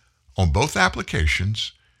 On both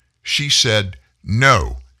applications, she said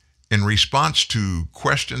no in response to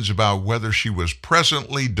questions about whether she was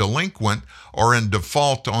presently delinquent or in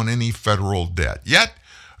default on any federal debt. Yet,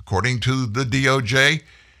 according to the DOJ,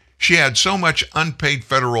 she had so much unpaid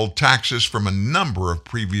federal taxes from a number of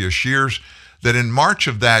previous years that in March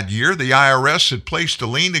of that year, the IRS had placed a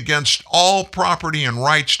lien against all property and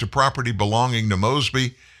rights to property belonging to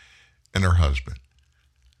Mosby and her husband.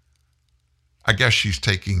 I guess she's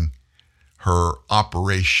taking her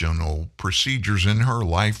operational procedures in her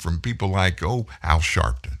life from people like, Al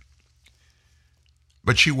Sharpton.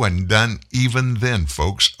 But she wasn't done even then,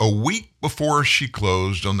 folks. A week before she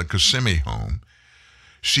closed on the Kissimmee home,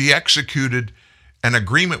 she executed an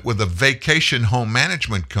agreement with a vacation home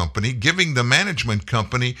management company, giving the management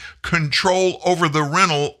company control over the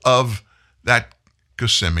rental of that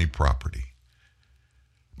Kissimmee property.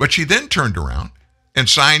 But she then turned around and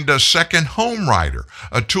signed a second home rider,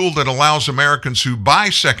 a tool that allows Americans who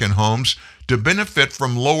buy second homes to benefit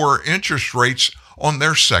from lower interest rates on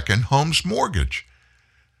their second home's mortgage.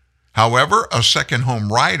 However, a second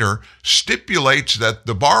home rider stipulates that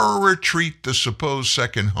the borrower treat the supposed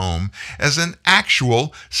second home as an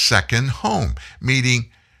actual second home,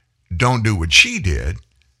 meaning don't do what she did,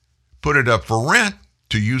 put it up for rent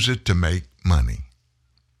to use it to make money.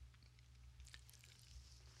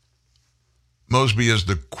 Mosby is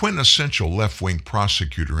the quintessential left-wing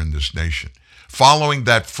prosecutor in this nation. Following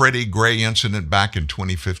that Freddie Gray incident back in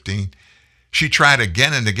 2015, she tried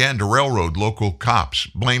again and again to railroad local cops,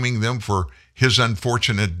 blaming them for his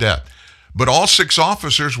unfortunate death. But all 6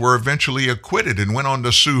 officers were eventually acquitted and went on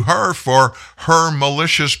to sue her for her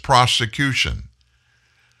malicious prosecution.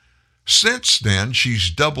 Since then, she's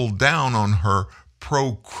doubled down on her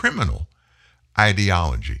pro-criminal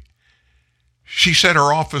ideology. She said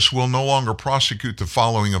her office will no longer prosecute the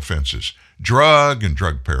following offenses: drug and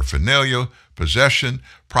drug paraphernalia, possession,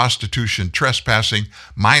 prostitution, trespassing,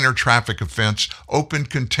 minor traffic offense, open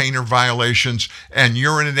container violations, and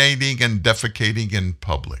urinating and defecating in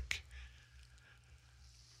public.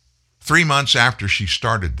 3 months after she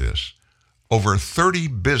started this, over 30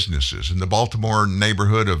 businesses in the Baltimore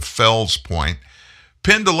neighborhood of Fells Point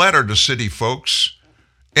penned a letter to city folks,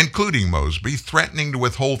 including Mosby, threatening to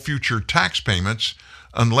withhold future tax payments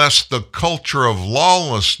unless the culture of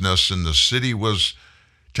lawlessness in the city was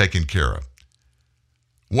taken care of.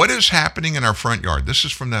 What is happening in our front yard? This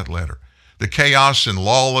is from that letter. The chaos and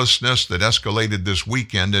lawlessness that escalated this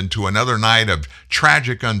weekend into another night of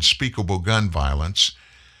tragic, unspeakable gun violence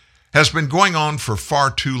has been going on for far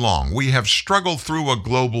too long. We have struggled through a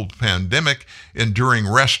global pandemic, enduring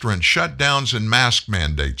restaurant shutdowns and mask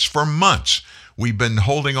mandates. For months, we've been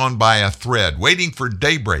holding on by a thread, waiting for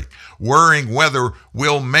daybreak, worrying whether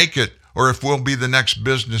we'll make it or if we'll be the next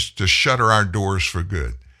business to shutter our doors for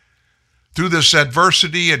good. Through this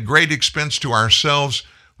adversity at great expense to ourselves,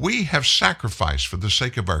 we have sacrificed for the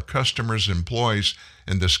sake of our customers, employees,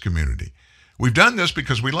 and this community. We've done this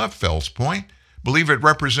because we love Fells Point, believe it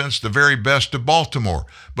represents the very best of Baltimore,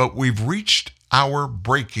 but we've reached our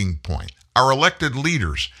breaking point. Our elected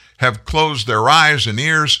leaders have closed their eyes and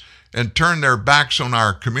ears and turned their backs on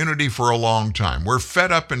our community for a long time. We're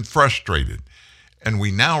fed up and frustrated, and we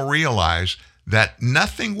now realize that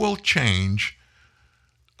nothing will change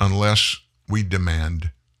unless we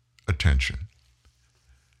demand attention.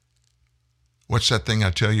 What's that thing I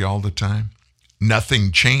tell you all the time?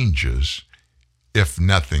 Nothing changes if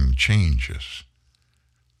nothing changes.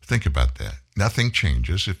 Think about that. Nothing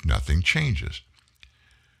changes if nothing changes.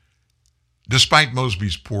 Despite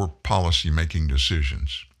Mosby's poor policy-making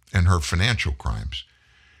decisions and her financial crimes,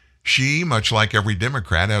 she, much like every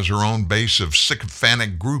Democrat, has her own base of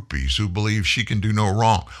sycophantic groupies who believe she can do no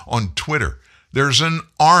wrong. On Twitter, there's an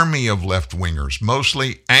army of left-wingers,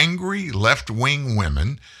 mostly angry left-wing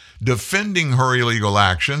women, defending her illegal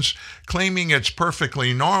actions, claiming it's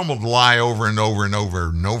perfectly normal to lie over and over and over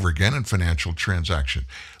and over again in financial transactions.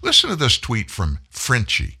 Listen to this tweet from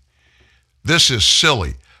Frenchie. This is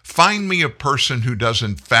silly. Find me a person who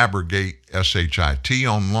doesn't fabricate SHIT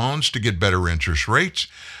on loans to get better interest rates.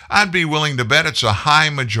 I'd be willing to bet it's a high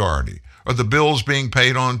majority. Are the bills being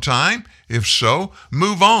paid on time? If so,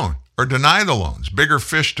 move on or deny the loans. Bigger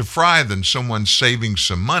fish to fry than someone saving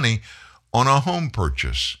some money on a home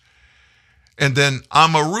purchase. And then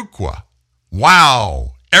Amarukwa.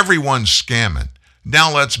 Wow, everyone's scamming.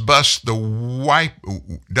 Now let's bust the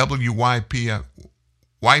WYPO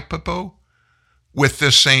with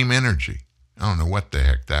this same energy. I don't know what the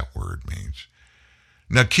heck that word means.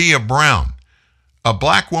 Nakia Brown. A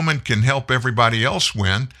black woman can help everybody else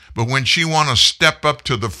win, but when she want to step up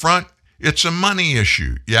to the front, it's a money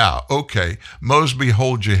issue. Yeah, okay. Mosby,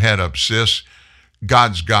 hold your head up, sis.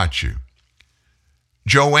 God's got you.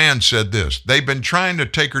 Joanne said this. They've been trying to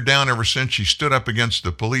take her down ever since she stood up against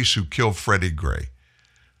the police who killed Freddie Gray.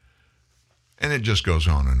 And it just goes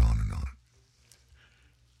on and on and on.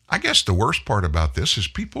 I guess the worst part about this is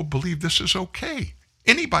people believe this is okay.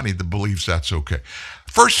 Anybody that believes that's okay.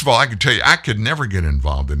 First of all, I can tell you, I could never get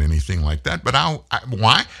involved in anything like that. But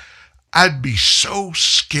why? I'd be so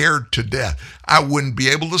scared to death. I wouldn't be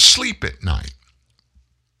able to sleep at night.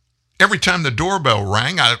 Every time the doorbell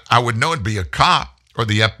rang, I would know it'd be a cop or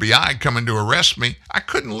the FBI coming to arrest me. I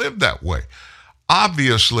couldn't live that way.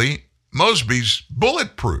 Obviously, Mosby's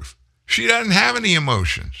bulletproof. She doesn't have any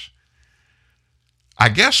emotions. I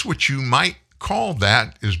guess what you might call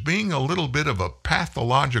that is being a little bit of a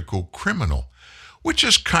pathological criminal, which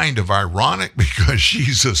is kind of ironic because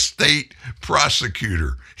she's a state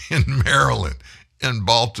prosecutor in Maryland and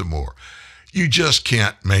Baltimore. You just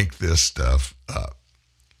can't make this stuff up.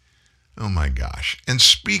 Oh my gosh. And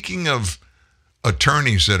speaking of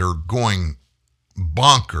attorneys that are going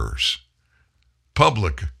bonkers,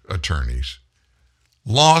 public attorneys,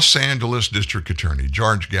 Los Angeles District Attorney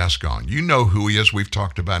George Gascon. You know who he is. We've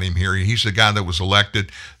talked about him here. He's the guy that was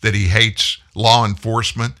elected, that he hates law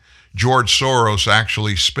enforcement. George Soros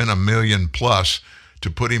actually spent $1 million plus to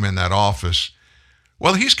put him in that office.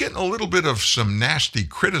 Well, he's getting a little bit of some nasty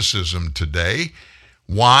criticism today.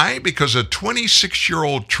 Why? Because a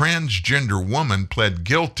 26-year-old transgender woman pled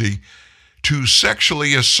guilty to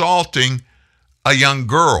sexually assaulting a young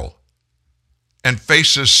girl and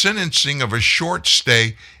faces sentencing of a short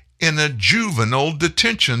stay in a juvenile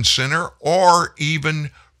detention center or even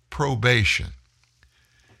probation.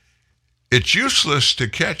 It's useless to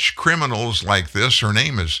catch criminals like this. Her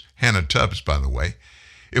name is Hannah Tubbs, by the way,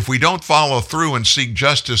 if we don't follow through and seek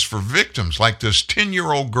justice for victims like this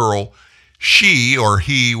 10-year-old girl, she or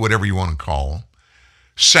he, whatever you want to call them,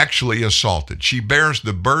 sexually assaulted. She bears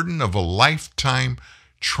the burden of a lifetime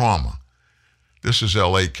trauma. This is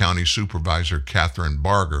L.A. County Supervisor Catherine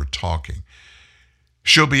Barger talking.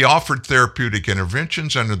 She'll be offered therapeutic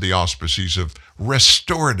interventions under the auspices of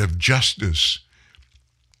restorative justice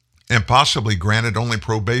and possibly granted only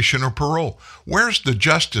probation or parole. Where's the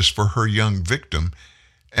justice for her young victim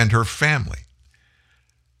and her family?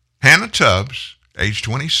 Hannah Tubbs, age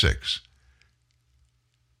 26,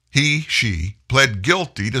 she pled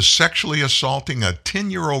guilty to sexually assaulting a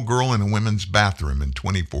 10-year-old girl in a women's bathroom in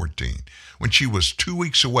 2014 when she was 2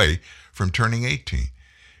 weeks away from turning 18.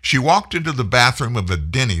 She walked into the bathroom of a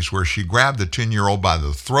Denny's where she grabbed the 10-year-old by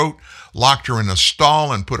the throat, locked her in a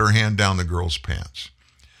stall, and put her hand down the girl's pants.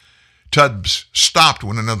 Tubbs stopped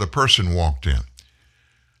when another person walked in.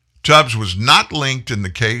 Tubbs was not linked in the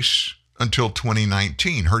case until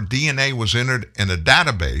 2019. Her DNA was entered in a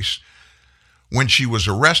database when she was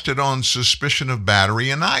arrested on suspicion of battery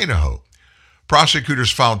in Idaho. Prosecutors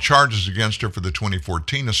filed charges against her for the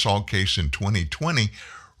 2014 assault case in 2020,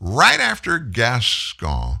 right after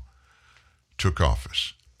Gascon took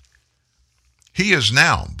office. He is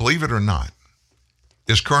now, believe it or not,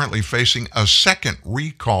 is currently facing a second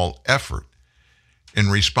recall effort in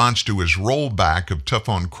response to his rollback of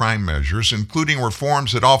tough-on-crime measures, including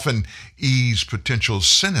reforms that often ease potential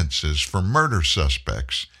sentences for murder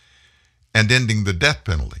suspects and ending the death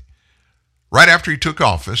penalty. Right after he took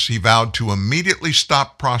office, he vowed to immediately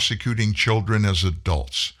stop prosecuting children as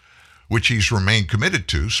adults, which he's remained committed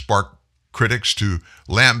to, sparked critics to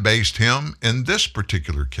lambaste him in this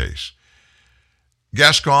particular case.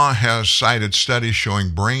 Gascon has cited studies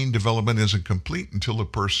showing brain development isn't complete until a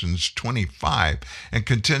person's 25 and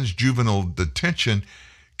contends juvenile detention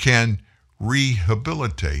can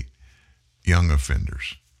rehabilitate young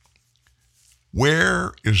offenders.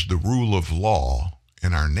 Where is the rule of law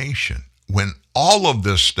in our nation when all of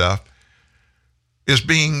this stuff is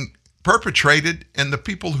being perpetrated and the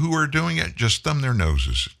people who are doing it just thumb their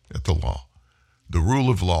noses at the law? The rule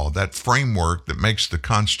of law, that framework that makes the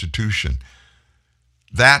Constitution,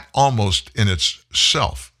 that almost in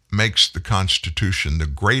itself makes the Constitution the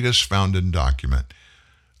greatest founding document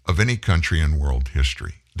of any country in world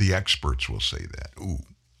history. The experts will say that. Ooh,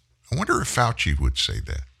 I wonder if Fauci would say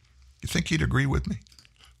that. You think he'd agree with me?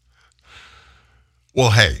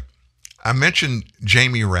 Well, hey, I mentioned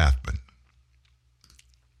Jamie Rathbun.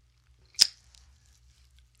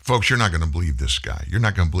 Folks, you're not going to believe this guy. You're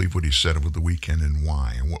not going to believe what he said over the weekend and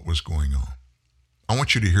why and what was going on. I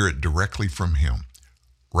want you to hear it directly from him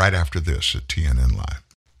right after this at TNN Live.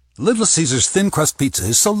 Little Caesars Thin Crust Pizza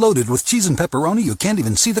is so loaded with cheese and pepperoni you can't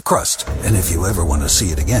even see the crust. And if you ever want to see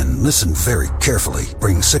it again, listen very carefully.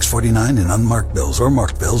 Bring $6.49 in unmarked bills or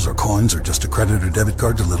marked bills or coins or just a credit or debit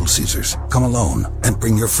card to Little Caesars. Come alone and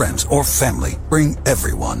bring your friends or family. Bring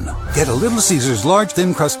everyone. Get a Little Caesars large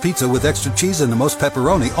thin crust pizza with extra cheese and the most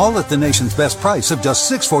pepperoni, all at the nation's best price of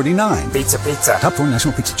just $6.49. Pizza. Top 4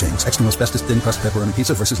 national pizza chains. Extra most bestest thin crust pepperoni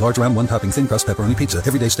pizza versus large round one topping thin crust pepperoni pizza.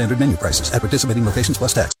 Everyday standard menu prices at participating locations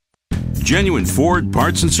plus tax. Genuine Ford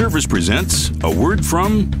Parts and Service presents a word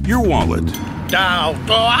from your wallet.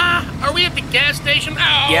 Are we at the gas station?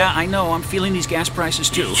 Yeah, I know. I'm feeling these gas prices,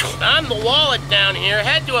 too. I'm the wallet down here.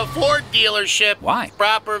 Head to a Ford dealership. Why?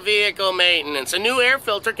 Proper vehicle maintenance. A new air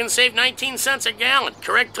filter can save 19 cents a gallon.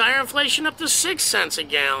 Correct tire inflation up to 6 cents a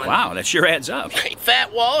gallon. Wow, that sure adds up.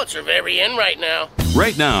 Fat wallets are very in right now.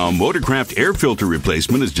 Right now, Motorcraft air filter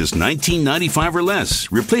replacement is just $19.95 or less.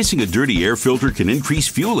 Replacing a dirty air filter can increase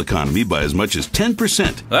fuel economy by as much as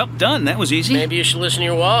 10%. Well, done. That was easy. Maybe you should listen to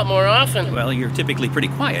your wallet more often. Well, you're typically pretty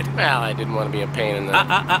quiet. Well, I didn't want to be a pain in the...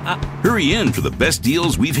 Hurry in for the best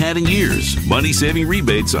deals we've had in years. Money-saving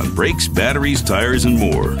rebates on brakes, batteries, tires, and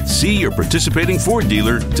more. See your participating Ford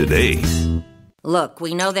dealer today. Look,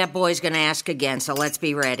 we know that boy's gonna ask again, so let's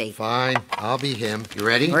be ready. Fine, I'll be him. You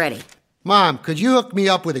ready? Ready. Mom, could you hook me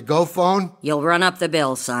up with a GoPhone? You'll run up the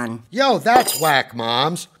bill, son. Yo, that's whack,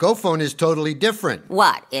 Moms. GoPhone is totally different.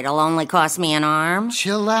 What, it'll only cost me an arm?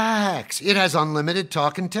 Chillax. It has unlimited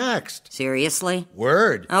talk and text. Seriously?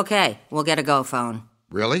 Word. Okay, we'll get a GoPhone.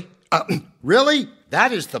 Really? Really?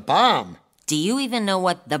 That is the bomb. Do you even know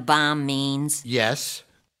what the bomb means? Yes.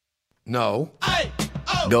 No.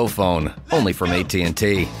 GoPhone, only from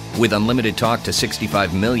AT&T. With unlimited talk to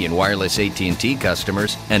 65 million wireless AT&T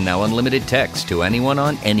customers, and now unlimited text to anyone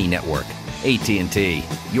on any network. AT&T,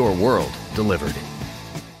 your world delivered.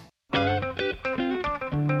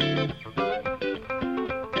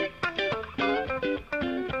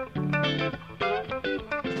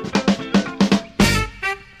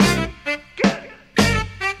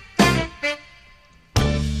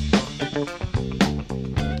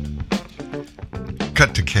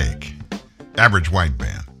 Cut to cake. Average white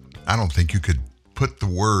band. I don't think you could put the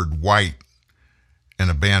word white in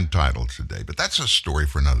a band title today, but that's a story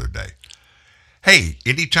for another day. Hey,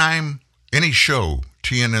 anytime, any show,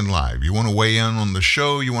 TNN Live, you want to weigh in on the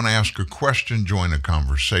show, you want to ask a question, join a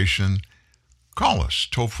conversation, call us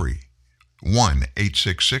toll free.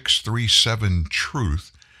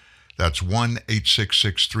 1-866-37-TRUTH. That's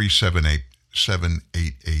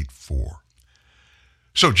 1-866-378-7884.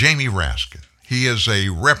 So Jamie Raskin. He is a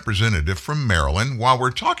representative from Maryland. While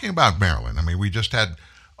we're talking about Maryland, I mean, we just had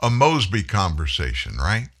a Mosby conversation,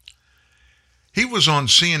 right? He was on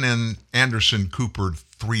CNN Anderson Cooper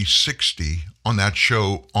 360 on that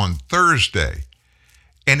show on Thursday,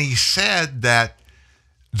 and he said that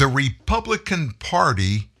the Republican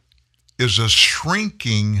Party is a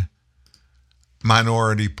shrinking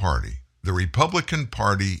minority party. The Republican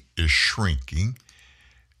Party is shrinking,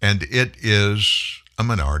 and it is a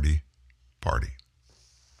minority party.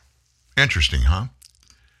 Interesting, huh?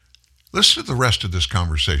 Listen to the rest of this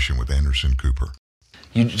conversation with Anderson Cooper.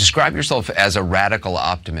 You describe yourself as a radical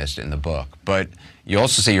optimist in the book, but you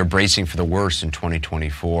also say you're bracing for the worst in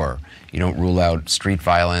 2024. You don't rule out street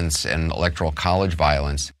violence and electoral college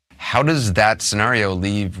violence. How does that scenario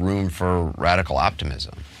leave room for radical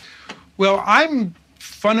optimism? Well, I'm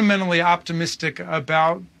fundamentally optimistic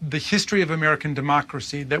about the history of American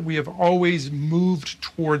democracy, that we have always moved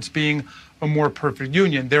towards being a more perfect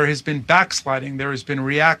union. There has been backsliding, there has been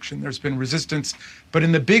reaction, there's been resistance, but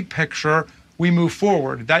in the big picture, we move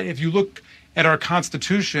forward. That if you look at our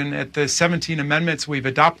Constitution, at the 17 amendments we've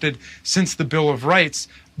adopted since the Bill of Rights,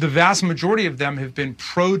 the vast majority of them have been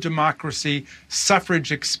pro-democracy,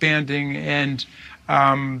 suffrage expanding, and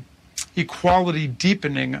equality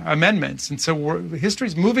deepening amendments. And so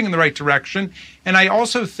history's moving in the right direction. And I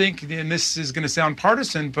also think, and this is going to sound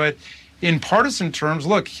partisan, but in partisan terms,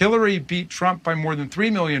 look, Hillary beat Trump by more than 3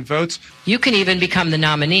 million votes. You can even become the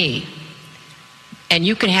nominee, and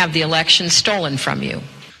you can have the election stolen from you.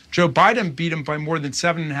 Joe Biden beat him by more than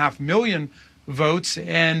 7.5 million votes,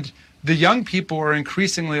 and the young people are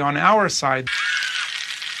increasingly on our side.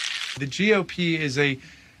 The GOP is a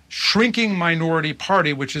shrinking minority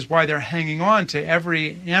party, which is why they're hanging on to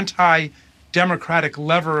every anti-democratic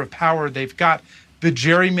lever of power they've got. The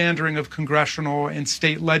gerrymandering of congressional and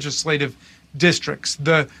state legislative districts,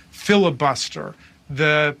 the filibuster,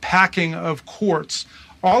 the packing of courts.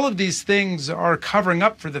 All of these things are covering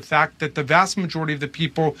up for the fact that the vast majority of the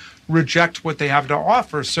people reject what they have to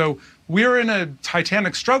offer. So we're in a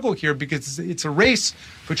titanic struggle here because it's a race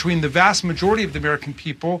between the vast majority of the American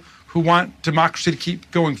people who want democracy to keep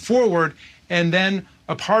going forward, and then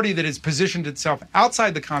a party that has positioned itself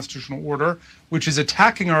outside the constitutional order, which is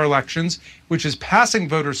attacking our elections, which is passing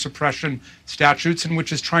voter suppression statutes, and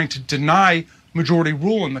which is trying to deny majority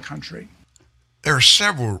rule in the country. There are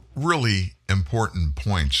several really important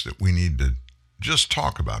points that we need to just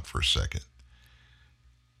talk about for a second.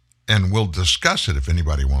 And we'll discuss it if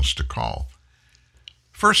anybody wants to call.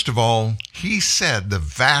 First of all, he said the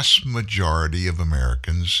vast majority of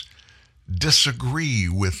Americans disagree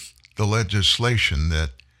with the legislation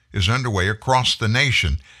that is underway across the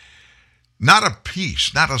nation. Not a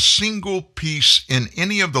piece, not a single piece in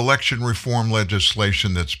any of the election reform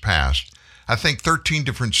legislation that's passed. I think 13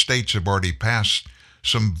 different states have already passed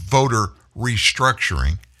some voter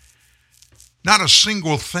restructuring. Not a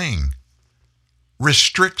single thing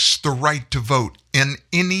restricts the right to vote in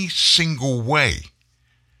any single way.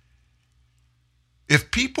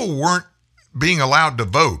 If people weren't being allowed to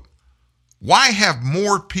vote, why have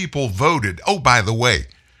more people voted? Oh, by the way,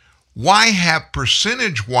 why have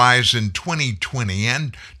percentage-wise in 2020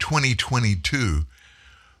 and 2022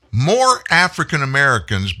 more African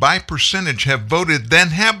Americans by percentage have voted than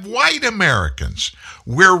have white Americans?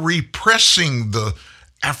 We're repressing the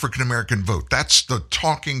African American vote. That's the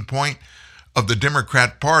talking point of the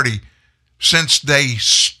Democrat Party since they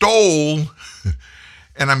stole,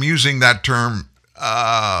 and I'm using that term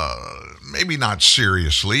maybe not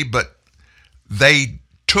seriously, but they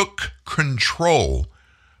took control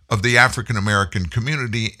of the African American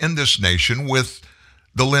community in this nation with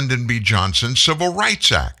the Lyndon B. Johnson Civil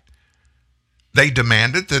Rights Act. They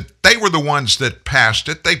demanded that they were the ones that passed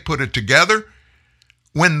it. They put it together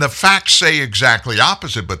when the facts say exactly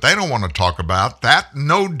opposite, but they don't want to talk about that.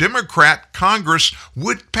 No Democrat Congress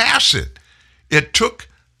would pass it. It took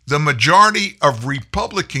the majority of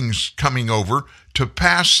Republicans coming over to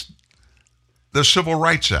pass the Civil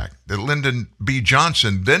Rights Act that Lyndon B.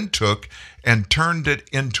 Johnson then took and turned it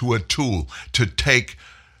into a tool to take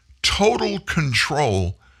total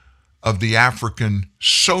control of the African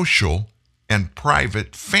social and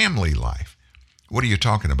private family life. What are you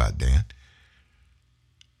talking about, Dan?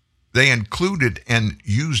 They included and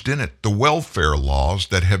used in it the welfare laws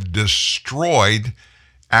that have destroyed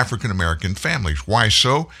African American families. Why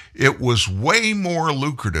so? It was way more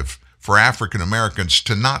lucrative for African Americans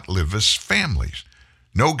to not live as families.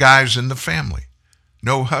 No guys in the family,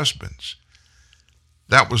 no husbands.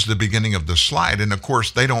 That was the beginning of the slide. And of course,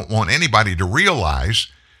 they don't want anybody to realize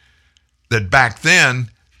that back then,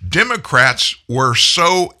 Democrats were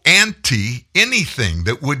so anti anything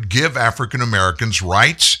that would give African Americans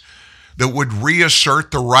rights, that would reassert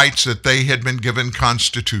the rights that they had been given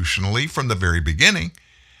constitutionally from the very beginning.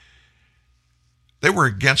 They were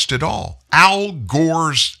against it all. Al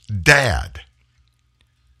Gore's dad,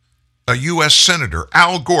 a U.S. Senator,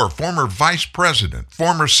 Al Gore, former vice president,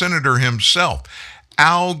 former senator himself,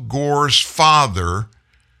 Al Gore's father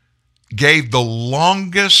gave the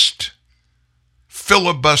longest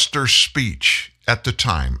filibuster speech at the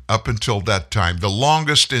time, up until that time, the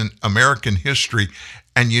longest in American history.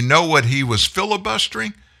 And you know what he was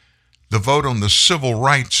filibustering? The vote on the Civil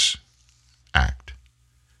Rights Act.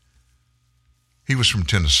 He was from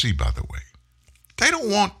Tennessee, by the way. They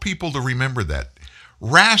don't want people to remember that.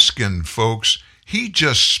 Raskin, folks, he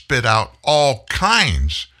just spit out all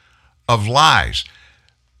kinds of lies.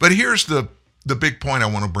 But here's the big point I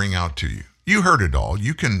want to bring out to you. You heard it all.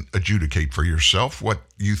 You can adjudicate for yourself what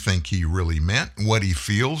you think he really meant, what he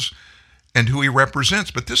feels, and who he represents.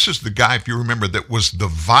 But this is the guy, if you remember, that was the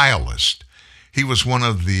vilest. He was one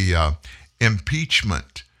of the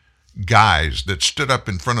impeachment guys that stood up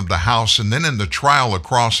in front of the House and then in the trial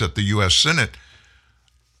across at the U.S. Senate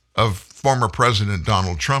of former President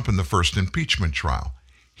Donald Trump in the first impeachment trial.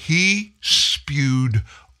 He spewed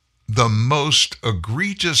the most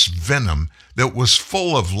egregious venom that was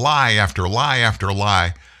full of lie after lie after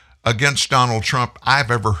lie against Donald Trump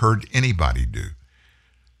I've ever heard anybody do.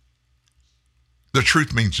 The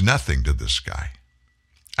truth means nothing to this guy.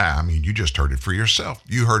 I mean, you just heard it for yourself.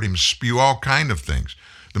 You heard him spew all kind of things.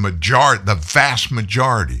 The vast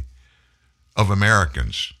majority of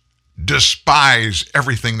Americans despise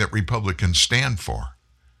everything that Republicans stand for.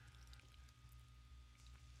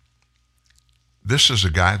 This is a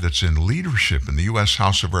guy that's in leadership in the U.S.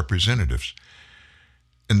 House of Representatives.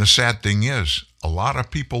 And the sad thing is, a lot of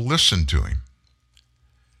people listen to him.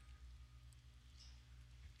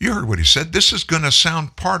 You heard what he said. This is going to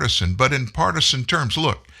sound partisan, but in partisan terms,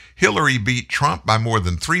 look, Hillary beat Trump by more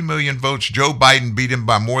than 3 million votes. Joe Biden beat him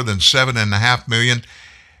by more than 7.5 million.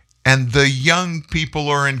 And the young people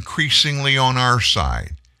are increasingly on our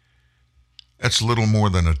side. That's little more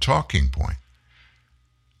than a talking point.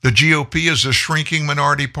 The GOP is a shrinking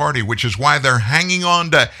minority party, which is why they're hanging on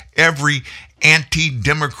to every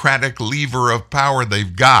anti-democratic lever of power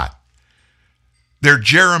they've got. They're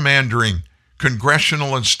gerrymandering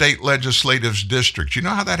congressional and state legislative districts. You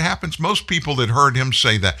know how that happens? Most people that heard him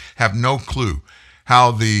say that have no clue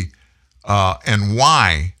how and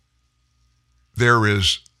why there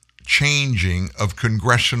is changing of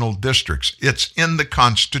congressional districts. It's in the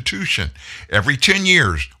Constitution. Every 10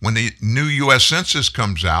 years, when the new U.S. Census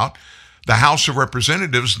comes out, the House of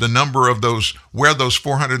Representatives, the number of those, where those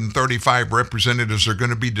 435 representatives are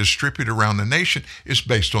going to be distributed around the nation, is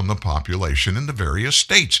based on the population in the various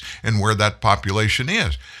states and where that population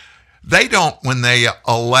is. They don't, when they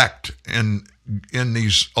elect in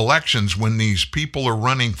these elections, when these people are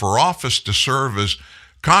running for office to serve as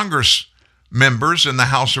Congress members in the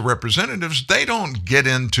House of Representatives, they don't get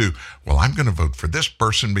into, well, I'm going to vote for this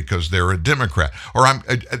person because they're a Democrat. Or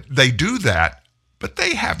they do that, but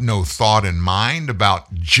they have no thought in mind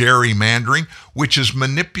about gerrymandering, which is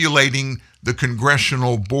manipulating the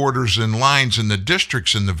congressional borders and lines in the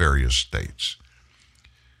districts in the various states.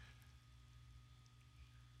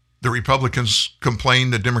 The Republicans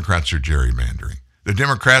complain the Democrats are gerrymandering. The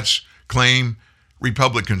Democrats claim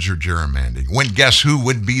Republicans are gerrymandering. When guess who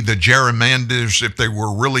would be the gerrymanders if they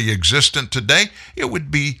were really existent today? It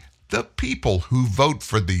would be the people who vote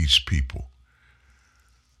for these people.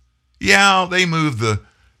 Yeah, they move the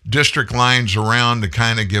district lines around to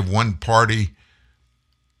kind of give one party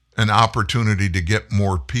an opportunity to get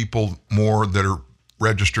more people, more that are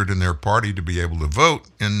registered in their party to be able to vote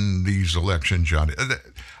in these elections.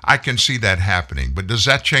 I can see that happening, but does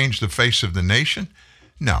that change the face of the nation?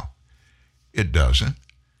 No, it doesn't.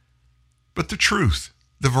 But the truth,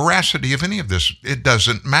 the veracity of any of this, it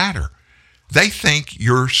doesn't matter. They think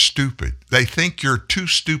you're stupid. They think you're too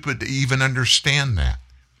stupid to even understand that.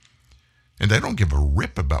 And they don't give a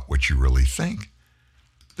rip about what you really think.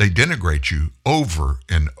 They denigrate you over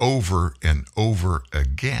and over and over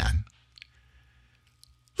again.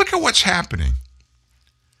 Look at what's happening.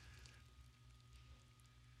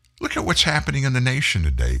 Look at what's happening in the nation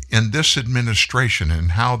today, in this administration,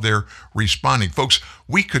 and how they're responding. Folks,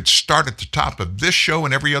 we could start at the top of this show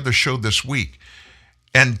and every other show this week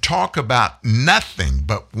and talk about nothing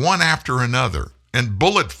but one after another, in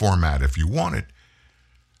bullet format if you wanted.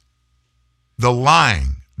 The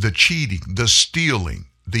lying, the cheating, the stealing,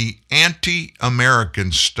 the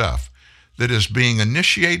anti-American stuff that is being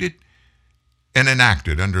initiated and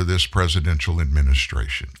enacted under this presidential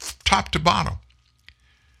administration, top to bottom.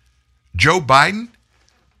 Joe Biden,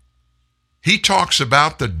 he talks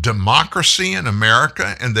about the democracy in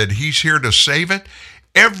America and that he's here to save it.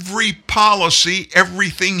 Every policy,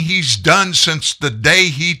 everything he's done since the day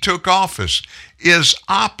he took office is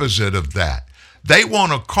opposite of that. They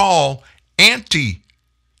want to call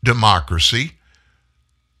anti-democracy,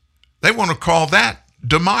 they want to call that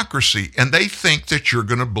democracy, and they think that you're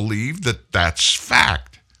going to believe that that's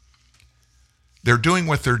fact. They're doing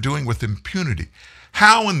what they're doing with impunity.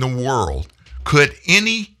 How in the world could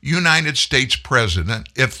any United States president,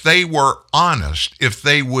 if they were honest, if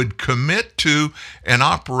they would commit to and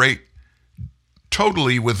operate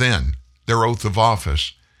totally within their oath of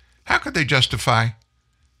office, how could they justify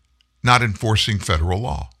not enforcing federal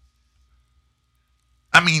law?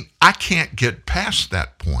 I mean, I can't get past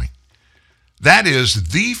that point. That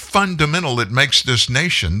is the fundamental that makes this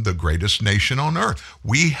nation the greatest nation on earth.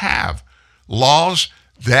 We have laws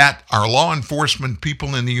that our law enforcement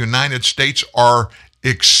people in the United States are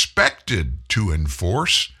expected to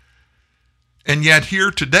enforce. And yet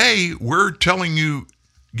here today, we're telling you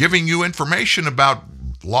giving you information about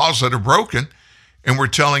laws that are broken, and we're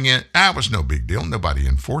telling you, it was no big deal. Nobody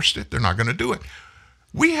enforced it. They're not going to do it.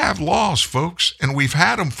 We have laws, folks, and we've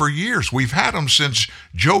had them for years. We've had them since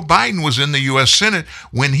Joe Biden was in the U.S. Senate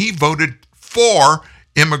when he voted for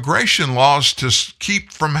immigration laws to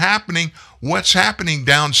keep from happening what's happening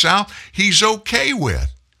down south he's okay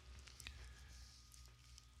with.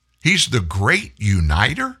 He's the great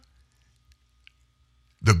uniter.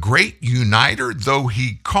 The great uniter, though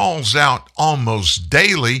he calls out almost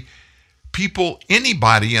daily people,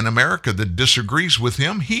 anybody in America that disagrees with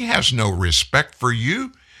him, he has no respect for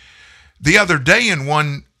you. The other day in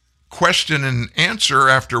one question and answer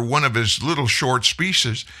after one of his little short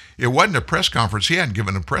speeches, it wasn't a press conference. He hadn't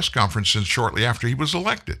given a press conference since shortly after he was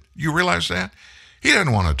elected. You realize that? He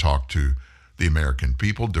doesn't want to talk to the American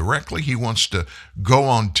people directly. He wants to go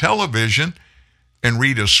on television and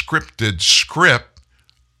read a scripted script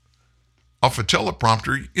off a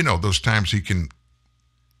teleprompter. You know, those times he can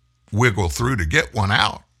wiggle through to get one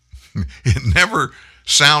out. It never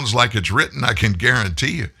sounds like it's written, I can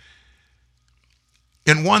guarantee you.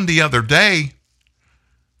 In one the other day,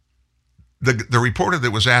 the reporter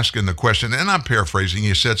that was asking the question, and I'm paraphrasing,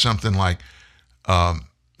 he said something like,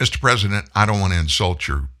 Mr. President, I don't want to insult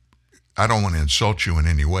you in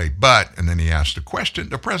any way, but, and then he asked a question.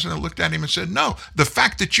 The president looked at him and said, no, the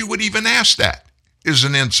fact that you would even ask that is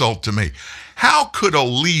an insult to me. How could a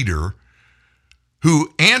leader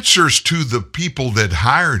who answers to the people that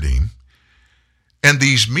hired him, and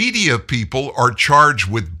these media people are charged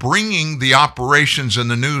with bringing the operations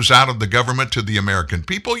and the news out of the government to the American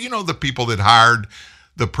people, you know, the people that hired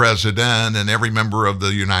the president and every member of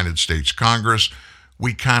the United States Congress,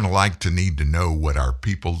 we kind of like to need to know what our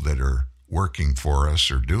people that are working for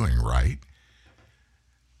us are doing, right?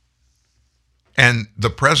 And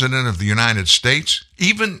the president of the United States,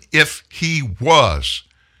 even if he was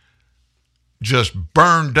just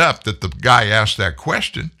burned up that the guy asked that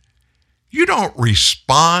question, you don't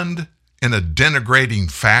respond in a denigrating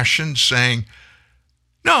fashion saying,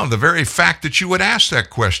 no, the very fact that you would ask that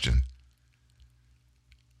question.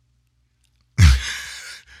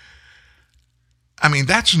 I mean,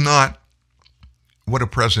 that's not what a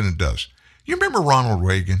president does. You remember Ronald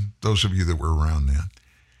Reagan, those of you that were around then?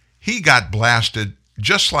 He got blasted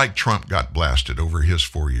just like Trump got blasted over his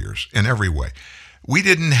 4 years in every way. We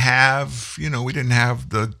didn't have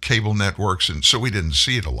the cable networks, and so we didn't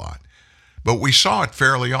see it a lot. But we saw it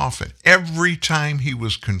fairly often. Every time he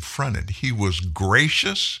was confronted, he was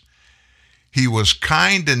gracious, he was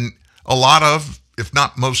kind, and a lot of, if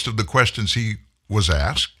not most of the questions he was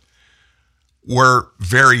asked were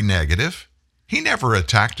very negative. He never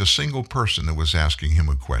attacked a single person that was asking him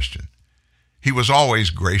a question. He was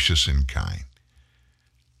always gracious and kind.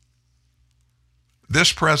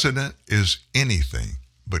 This president is anything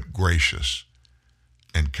but gracious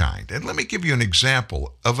and kind. And let me give you an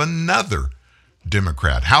example of another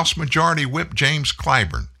Democrat, House Majority Whip James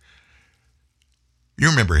Clyburn. You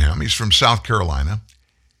remember him. He's from South Carolina.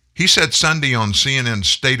 He said Sunday on CNN's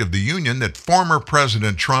State of the Union that former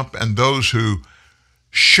President Trump and those who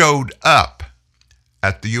showed up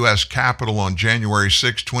at the U.S. Capitol on January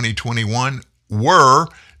 6, 2021 were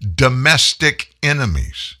domestic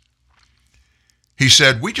enemies. He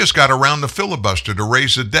said, we just got around the filibuster to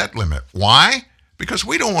raise the debt limit. Why? Because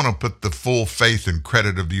we don't want to put the full faith and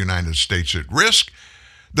credit of the United States at risk.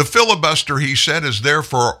 The filibuster, he said, is there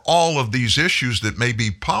for all of these issues that may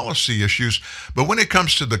be policy issues. But when it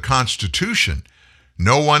comes to the Constitution,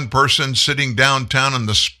 no one person sitting downtown in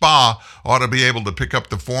the spa ought to be able to pick up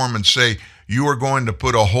the form and say, you are going to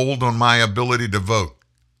put a hold on my ability to vote.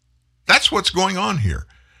 That's what's going on here.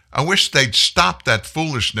 I wish they'd stop that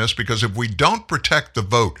foolishness, because if we don't protect the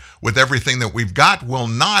vote with everything that we've got, we'll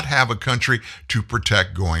not have a country to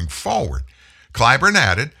protect going forward. Clyburn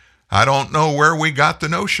added, I don't know where we got the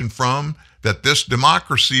notion from that this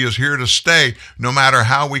democracy is here to stay no matter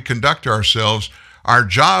how we conduct ourselves. Our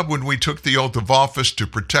job when we took the oath of office to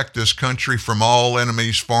protect this country from all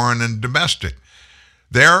enemies, foreign and domestic.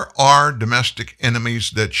 There are domestic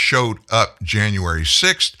enemies that showed up January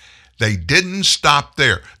 6th. They didn't stop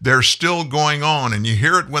there. They're still going on. And you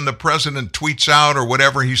hear it when the president tweets out or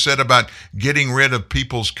whatever he said about getting rid of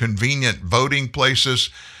people's convenient voting places,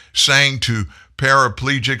 saying to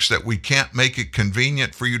paraplegics that we can't make it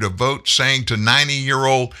convenient for you to vote, saying to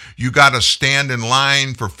 90-year-old, you got to stand in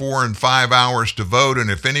line for 4 and 5 hours to vote. And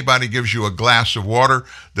if anybody gives you a glass of water,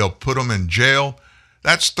 they'll put them in jail.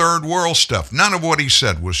 That's third world stuff. None of what he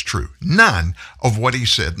said was true. None of what he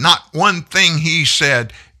said. Not one thing he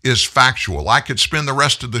said is factual. I could spend the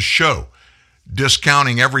rest of the show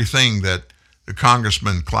discounting everything that the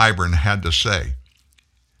Congressman Clyburn had to say.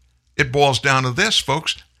 it boils down to this,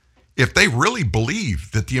 folks. If they really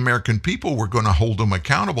believed that the American people were going to hold them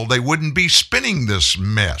accountable, they wouldn't be spinning this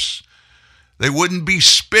mess. They wouldn't be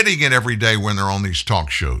spitting it every day when they're on these talk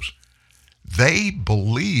shows. They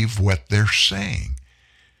believe what they're saying.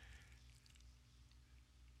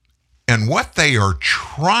 And what they are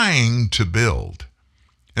trying to build,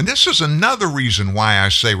 and this is another reason why I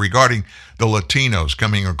say regarding the Latinos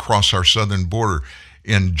coming across our southern border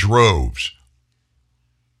in droves,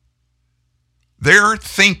 they're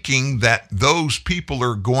thinking that those people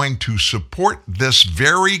are going to support this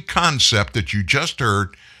very concept that you just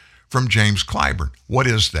heard from James Clyburn. What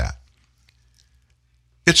is that?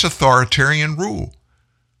 It's authoritarian rule.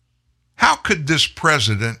 How could this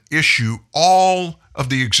president issue all of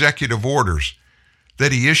the executive orders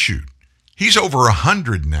that he issued? He's over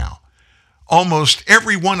 100 now. Almost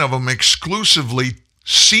every one of them exclusively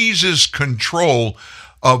seizes control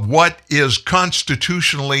of what is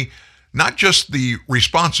constitutionally not just the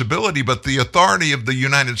responsibility, but the authority of the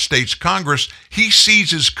United States Congress. He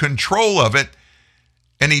seizes control of it,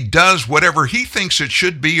 and he does whatever he thinks it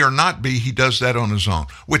should be or not be. He does that on his own,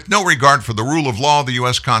 with no regard for the rule of law, the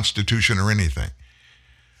U.S. Constitution, or anything.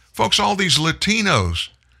 Folks, all these Latinos,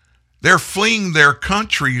 they're fleeing their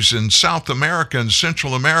countries in South America and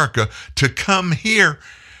Central America to come here.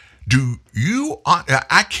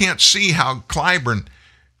 I can't see how Clyburn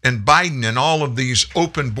and Biden and all of these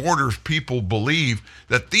open borders people believe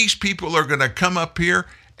that these people are going to come up here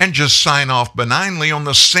and just sign off benignly on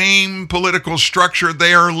the same political structure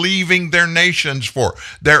they are leaving their nations for.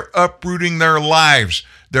 They're uprooting their lives.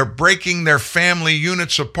 They're breaking their family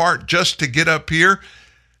units apart just to get up here.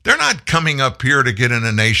 They're not coming up here to get in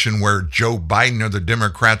a nation where Joe Biden or the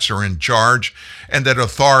Democrats are in charge and that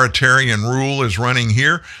authoritarian rule is running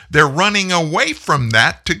here. They're running away from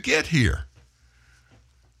that to get here.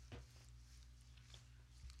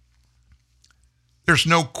 There's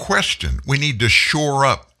no question we need to shore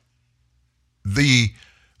up the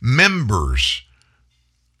members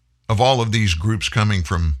of all of these groups coming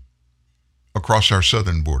from across our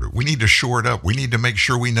southern border. We need to shore it up. We need to make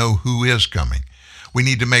sure we know who is coming. We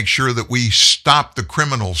need to make sure that we stop the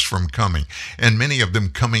criminals from coming, and many of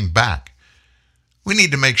them coming back. We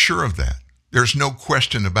need to make sure of that. There's no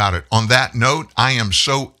question about it. On that note, I am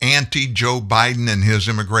so anti-Joe Biden and his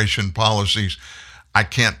immigration policies. I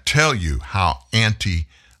can't tell you how anti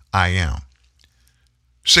I am.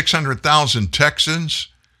 600,000 Texans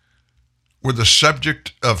were the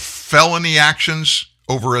subject of felony actions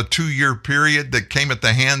over a 2-year period that came at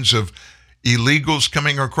the hands of illegals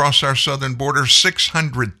coming across our southern border.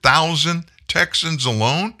 600,000 Texans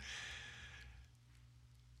alone.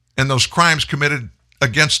 And those crimes committed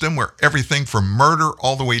against them were everything from murder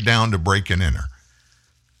all the way down to break and enter.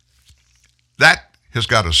 That has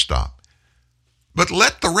got to stop. But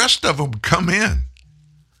let the rest of them come in.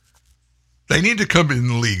 They need to come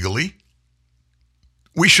in legally.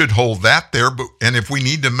 We should hold that there. And if we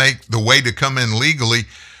need to make the way to come in legally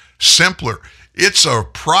simpler, it's a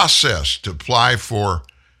process to apply for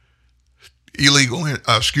legal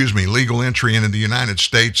entry into the United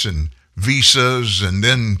States and visas and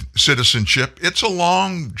then citizenship. It's a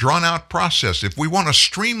long, drawn-out process. If we want to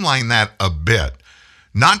streamline that a bit,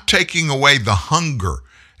 not taking away the hunger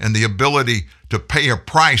and the ability to pay a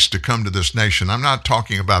price to come to this nation, I'm not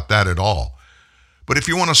talking about that at all. But if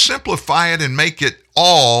you want to simplify it and make it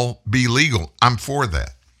all be legal, I'm for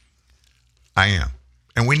that. I am.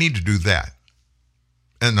 And we need to do that.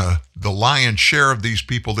 And the lion's share of these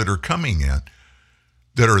people that are coming in,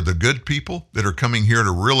 that are the good people, that are coming here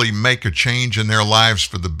to really make a change in their lives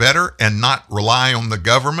for the better and not rely on the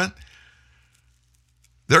government,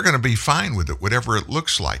 they're going to be fine with it, whatever it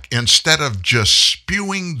looks like, instead of just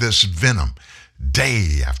spewing this venom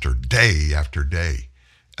day after day after day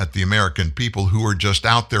at the American people who are just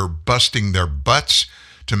out there busting their butts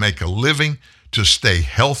to make a living, to stay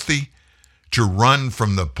healthy, to run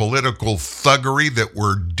from the political thuggery that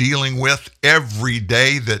we're dealing with every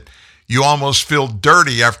day, that you almost feel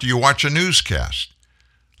dirty after you watch a newscast.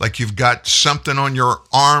 Like you've got something on your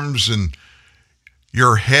arms and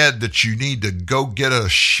your head that you need to go get a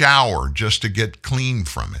shower just to get clean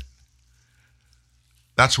from it.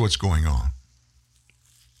 That's what's going on.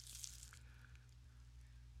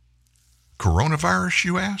 Coronavirus,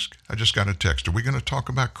 you ask? I just got a text. Are we going to talk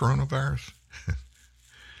about coronavirus?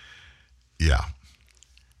 Yeah.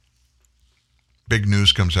 Big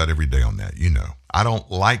news comes out every day on that, you know. I don't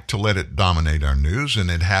like to let it dominate our news, and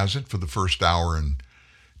it hasn't for the first hour and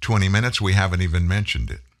 20 minutes. We haven't even mentioned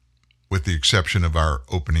it, with the exception of our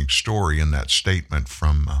opening story in that statement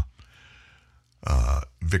from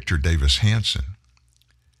Victor Davis Hanson.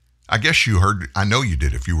 I guess you heard, I know you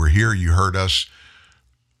did. If you were here, you heard us,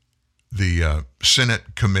 the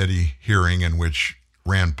Senate committee hearing in which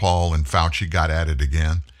Rand Paul and Fauci got at it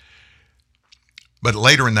again. But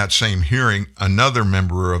later in that same hearing, another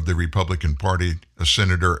member of the Republican Party, a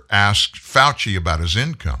senator, asked Fauci about his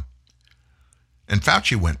income. And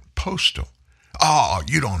Fauci went postal. Oh,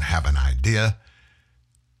 you don't have an idea.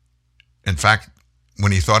 In fact,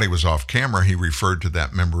 when he thought he was off camera, he referred to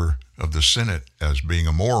that member of the Senate as being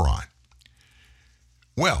a moron.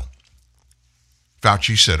 Well,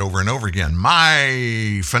 Fauci said over and over again,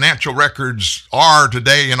 my financial records are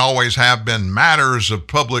today and always have been matters of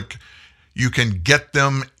public. You can get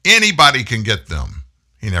them. Anybody can get them.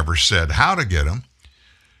 He never said how to get them.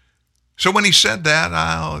 So when he said that,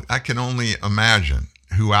 I can only imagine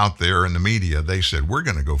who out there in the media, they said, we're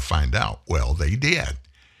going to go find out. Well, they did.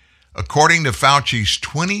 According to Fauci's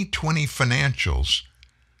 2020 financials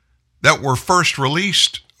that were first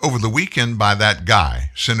released over the weekend by that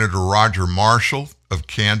guy, Senator Roger Marshall of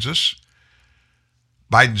Kansas,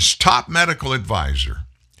 Biden's top medical advisor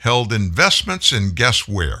held investments in, guess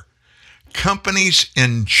where? Companies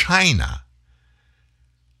in China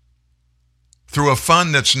through a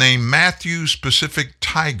fund that's named Matthews Pacific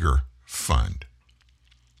Tiger Fund.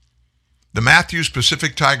 The Matthews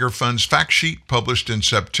Pacific Tiger Fund's fact sheet, published in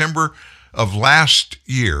September of last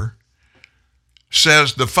year,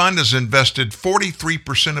 says the fund has invested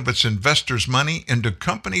 43% of its investors' money into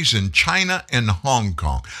companies in China and Hong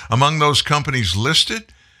Kong. Among those companies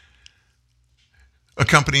listed, a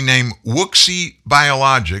company named Wuxi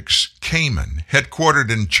Biologics Cayman, headquartered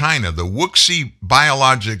in China. The Wuxi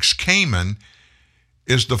Biologics Cayman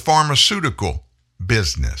is the pharmaceutical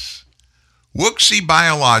business. Wuxi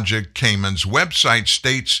Biologic Cayman's website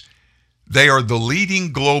states they are the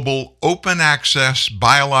leading global open access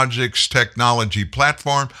biologics technology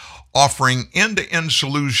platform offering end-to-end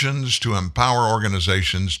solutions to empower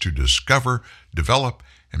organizations to discover, develop,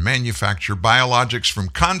 and manufacture biologics from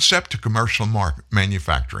concept to commercial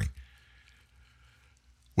manufacturing.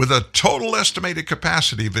 With a total estimated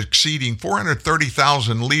capacity of exceeding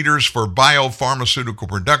 430,000 liters for biopharmaceutical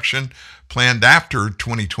production planned after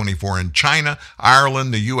 2024 in China,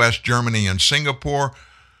 Ireland, the U.S., Germany, and Singapore,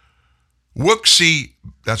 Wuxi,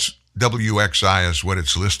 that's WXI is what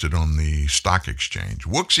it's listed on the stock exchange.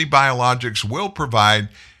 Wuxi Biologics will provide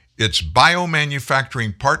its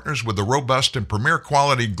biomanufacturing partners with a robust and premier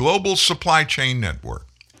quality global supply chain network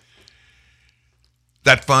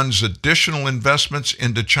that funds additional investments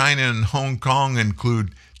into China and Hong Kong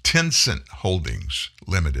include Tencent Holdings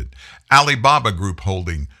Limited, Alibaba Group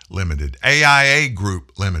Holding Limited, AIA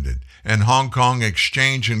Group Limited, and Hong Kong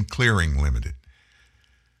Exchange and Clearing Limited.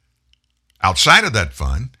 Outside of that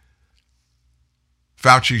fund,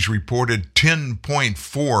 Fauci's reported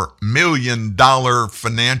 $10.4 million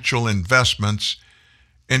financial investments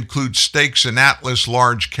include stakes in Atlas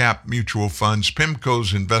Large Cap Mutual Funds,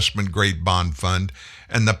 PIMCO's Investment Grade Bond Fund,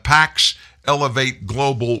 and the Pax Elevate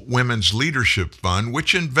Global Women's Leadership Fund,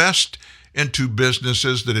 which invest into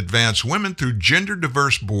businesses that advance women through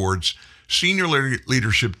gender-diverse boards, senior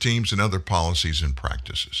leadership teams, and other policies and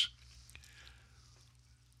practices.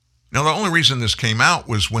 Now, the only reason this came out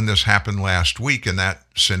was when this happened last week in that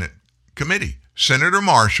Senate committee. Senator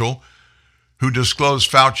Marshall, who disclosed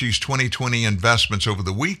Fauci's 2020 investments over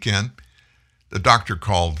the weekend, the doctor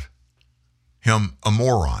called him a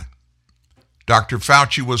moron. Dr.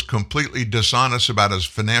 Fauci was completely dishonest about his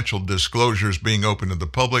financial disclosures being open to the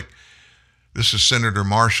public. This is Senator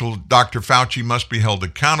Marshall. Dr. Fauci must be held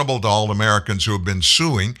accountable to all Americans who have been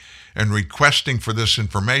suing and requesting for this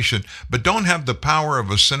information, but don't have the power of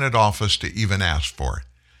a Senate office to even ask for it.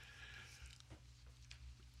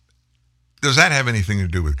 Does that have anything to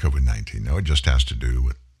do with COVID-19? No, it just has to do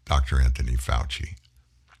with Dr. Anthony Fauci.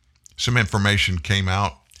 Some information came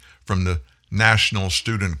out from the National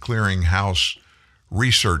Student Clearinghouse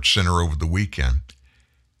Research Center over the weekend,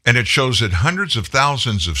 and it shows that hundreds of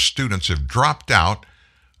thousands of students have dropped out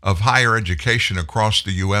of higher education across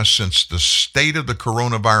the U.S. since the state of the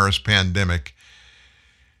coronavirus pandemic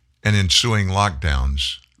and ensuing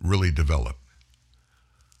lockdowns really developed.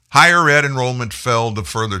 Higher ed enrollment fell to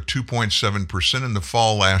further 2.7% in the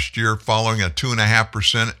fall last year, following a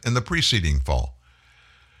 2.5% in the preceding fall.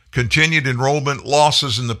 Continued enrollment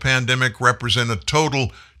losses in the pandemic represent a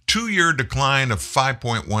total two-year decline of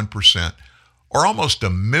 5.1%, or almost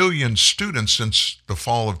 1 million students since the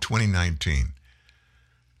fall of 2019.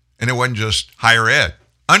 And it wasn't just higher ed.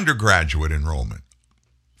 Undergraduate enrollment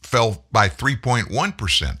fell by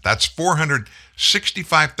 3.1%. That's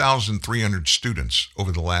 465,300 students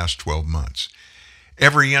over the last 12 months.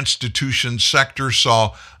 Every institution sector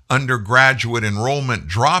saw undergraduate enrollment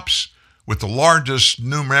drops, with the largest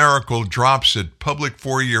numerical drops at public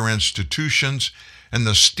four-year institutions and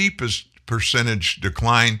the steepest percentage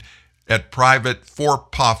decline at private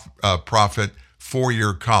for-profit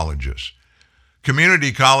four-year colleges.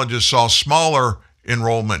 Community colleges saw smaller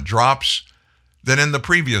enrollment drops than in the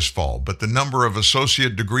previous fall, but the number of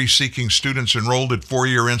associate degree-seeking students enrolled at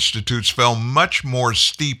four-year institutes fell much more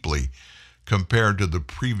steeply compared to the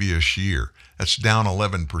previous year. That's down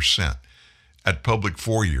 11% at public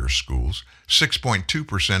four-year schools,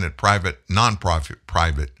 6.2% at nonprofit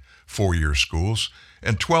private four-year schools,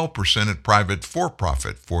 and 12% at private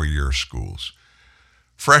for-profit four-year schools.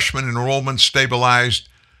 Freshman enrollment stabilized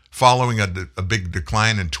following a big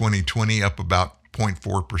decline in 2020, up about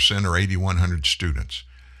 0.4% or 8,100 students.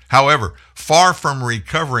 However, far from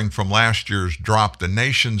recovering from last year's drop, the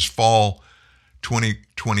nation's fall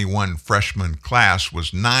 2021 freshman class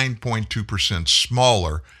was 9.2%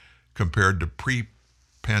 smaller compared to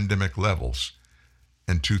pre-pandemic levels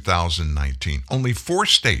in 2019. Only 4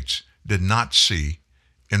 states did not see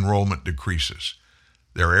enrollment decreases.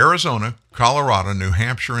 They're Arizona, Colorado, New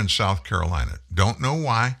Hampshire, and South Carolina. Don't know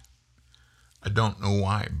why. I don't know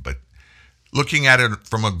why, but looking at it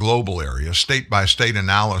from a global area, state-by-state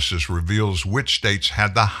analysis reveals which states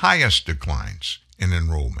had the highest declines in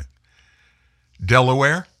enrollment.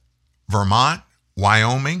 Delaware, Vermont,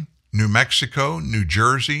 Wyoming, New Mexico, New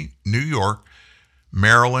Jersey, New York,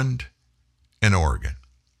 Maryland, and Oregon.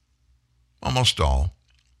 Almost all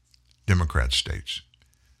Democrat states.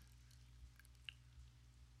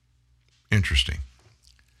 Interesting.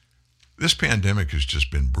 This pandemic has just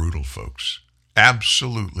been brutal, folks.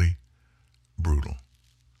 Absolutely brutal.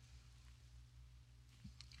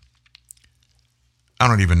 I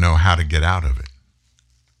don't even know how to get out of it.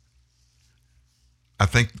 I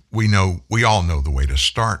think we all know the way to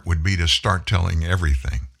start would be to start telling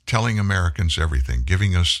everything, telling Americans everything,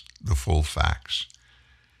 giving us the full facts.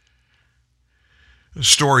 A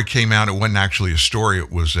story came out. It wasn't actually a story.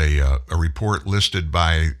 It was a report listed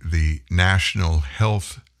by the National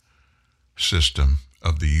Health System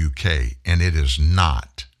of the UK, and it is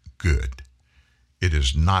not good. It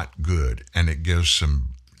is not good, and it gives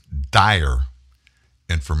some dire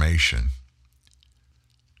information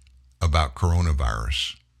about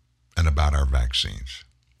coronavirus and about our vaccines.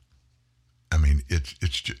 I mean, it's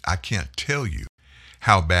just, I can't tell you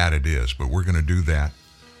how bad it is, but we're going to do that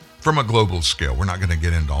from a global scale. We're not going to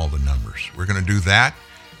get into all the numbers. We're going to do that,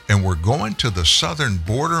 and we're going to the southern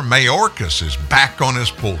border. Mayorkas is back on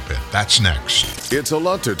his pulpit. That's next. It's a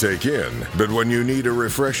lot to take in, but when you need a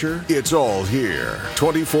refresher, it's all here.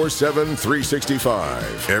 24/7,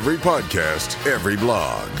 365. Every podcast, every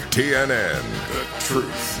blog. TNN, the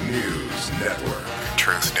Truth News Network.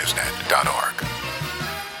 TruthNewsNet.org.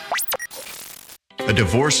 A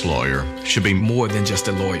divorce lawyer should be more than just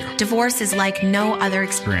a lawyer. Divorce is like no other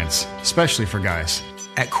experience, especially for guys.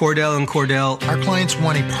 At Cordell & Cordell, our clients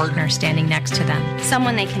want a partner standing next to them,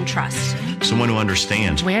 someone they can trust, someone who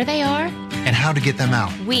understands where they are and how to get them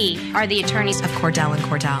out. We are the attorneys of Cordell &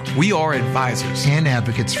 Cordell. We are advisors and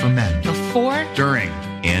advocates for men before, during,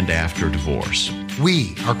 and after divorce.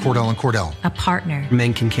 We are Cordell & Cordell, a partner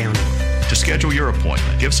men can count on. To schedule your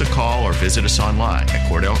appointment, give us a call or visit us online at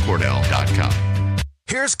CordellCordell.com.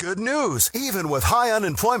 Here's good news. Even with high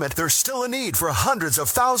unemployment, there's still a need for hundreds of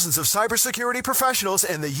thousands of cybersecurity professionals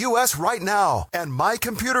in the U.S. right now. And My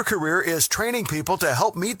Computer Career is training people to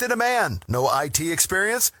help meet the demand. No IT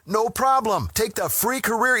experience? No problem. Take the free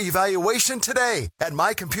career evaluation today at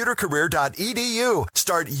mycomputercareer.edu.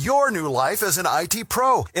 Start your new life as an IT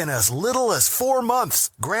pro in as little as 4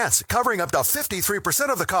 months. Grants covering up to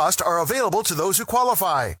 53% of the cost are available to those who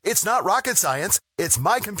qualify. It's not rocket science. It's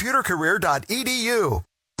mycomputercareer.edu.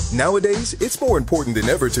 Nowadays, it's more important than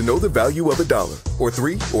ever to know the value of $1, or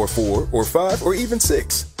 3, or 4, or 5, or even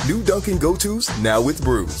 6. New Dunkin' Go-Tos, now with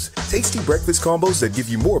brews. Tasty breakfast combos that give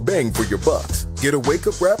you more bang for your bucks. Get a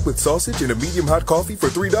wake-up wrap with sausage and a medium-hot coffee for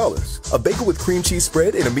 $3. A bagel with cream cheese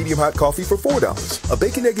spread and a medium-hot coffee for $4. A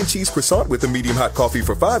bacon, egg, and cheese croissant with a medium-hot coffee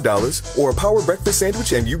for $5. Or a power breakfast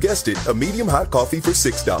sandwich and, you guessed it, a medium-hot coffee for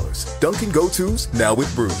 $6. Dunkin' Go-Tos, now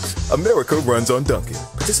with brews. America runs on Dunkin'.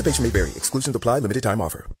 Participation may vary. Exclusions apply. Limited time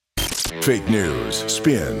offer. Fake news,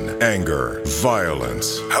 spin, anger,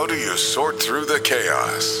 violence. How do you sort through the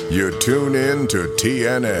chaos? You tune in to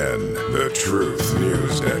TNN, the Truth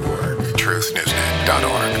News Network.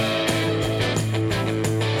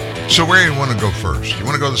 TruthNewsNet.org. So where do you want to go first? You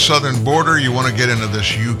want to go to the southern border? You want to get into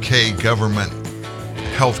this UK government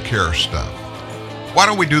healthcare stuff? Why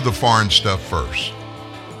don't we do the foreign stuff first?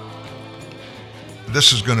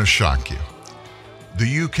 This is going to shock you.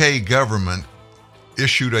 The UK government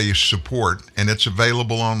issued a support, and it's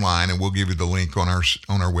available online, and we'll give you the link on our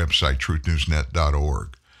website,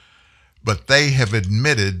 truthnewsnet.org. But they have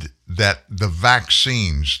admitted that the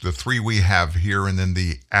vaccines, the 3 we have here, and then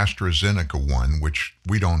the AstraZeneca one, which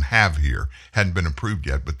we don't have here, hadn't been approved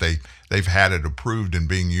yet, but they've had it approved and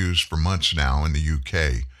being used for months now in the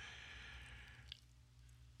UK.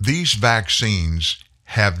 These vaccines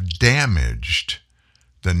have damaged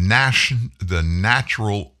the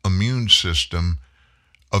natural immune system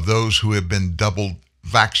of those who have been double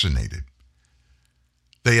vaccinated.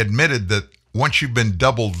 They admitted that once you've been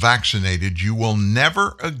double vaccinated, you will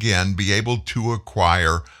never again be able to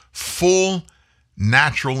acquire full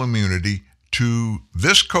natural immunity to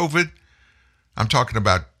this COVID. I'm talking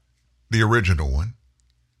about the original one,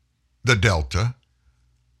 the Delta,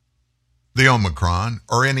 the Omicron,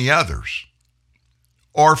 or any others,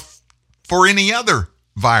 or for any other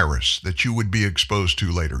virus that you would be exposed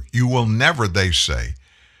to later. You will never, they say,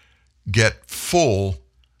 get full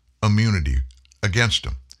immunity against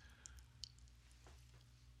them.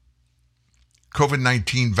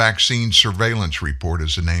 COVID-19 Vaccine Surveillance Report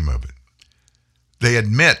is the name of it. They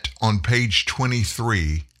admit on page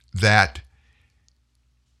 23 that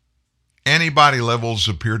antibody levels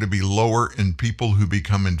appear to be lower in people who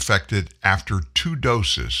become infected after 2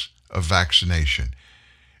 doses of vaccination.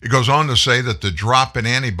 It goes on to say that the drop in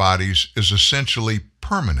antibodies is essentially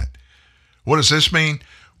permanent. What does this mean?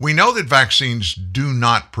 We know that vaccines do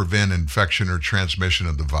not prevent infection or transmission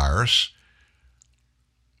of the virus.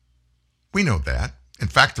 We know that. In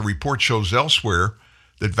fact, the report shows elsewhere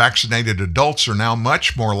that vaccinated adults are now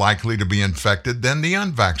much more likely to be infected than the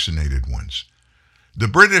unvaccinated ones. The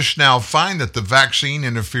British now find that the vaccine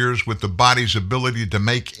interferes with the body's ability to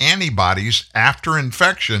make antibodies after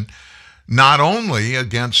infection, not only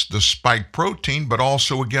against the spike protein, but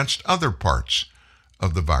also against other parts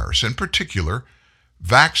of the virus. In particular,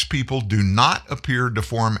 vax people do not appear to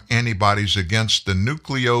form antibodies against the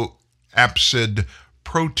nucleocapsid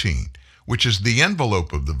protein, which is the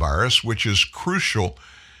envelope of the virus, which is crucial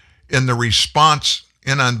in the response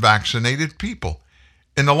in unvaccinated people.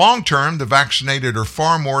 In the long term, the vaccinated are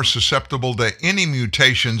far more susceptible to any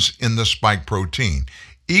mutations in the spike protein,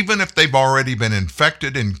 even if they've already been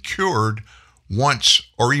infected and cured once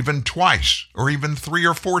or even twice or even 3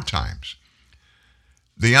 or 4 times.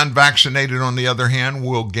 The unvaccinated, on the other hand,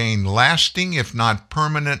 will gain lasting, if not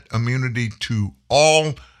permanent, immunity to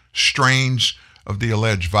all strains of the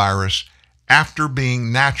alleged virus after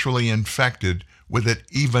being naturally infected with it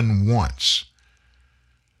even once.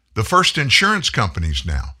 The first insurance companies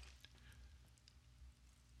now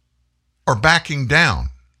are backing down.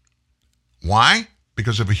 Why?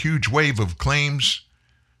 Because of a huge wave of claims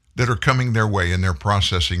that are coming their way and they're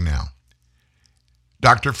processing now.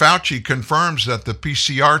 Dr. Fauci confirms that the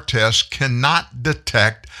PCR test cannot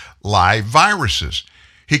detect live viruses.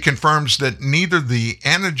 He confirms that neither the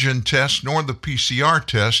antigen test nor the PCR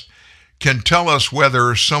test can tell us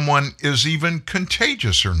whether someone is even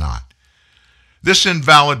contagious or not. This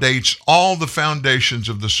invalidates all the foundations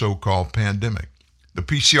of the so-called pandemic. The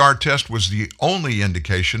PCR test was the only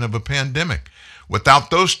indication of a pandemic. Without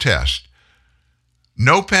those tests,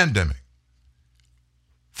 no pandemic.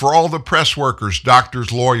 For all the press workers,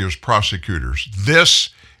 doctors, lawyers, prosecutors,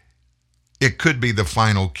 it could be the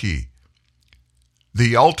final key.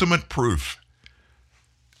 The ultimate proof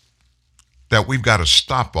that we've got to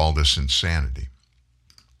stop all this insanity.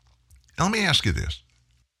 Now, let me ask you this.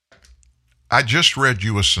 I just read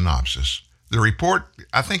you a synopsis. The report,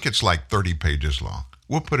 I think it's like 30 pages long.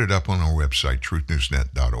 We'll put it up on our website,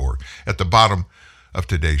 truthnewsnet.org, at the bottom of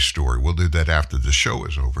today's story. We'll do that after the show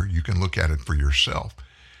is over. You can look at it for yourself.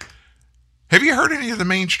 Have you heard any of the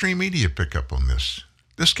mainstream media pick up on this?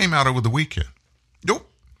 This came out over the weekend. Nope.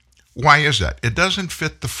 Why is that? It doesn't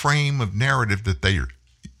fit the frame of narrative that they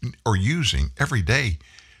are using every day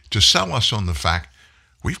to sell us on the fact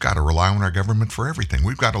we've got to rely on our government for everything.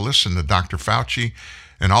 We've got to listen to Dr. Fauci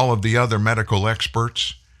and all of the other medical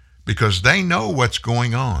experts because they know what's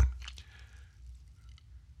going on.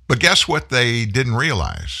 But guess what they didn't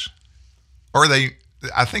realize?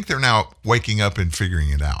 I think they're now waking up and figuring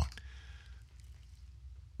it out.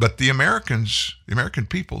 But the American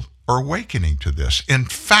people are awakening to this. In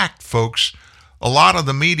fact, folks, a lot of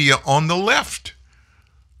the media on the left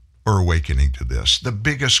are awakening to this. The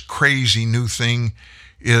biggest crazy new thing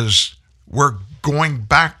is we're going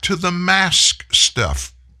back to the mask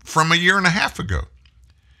stuff from a year and a half ago.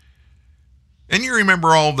 And you remember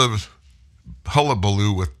all the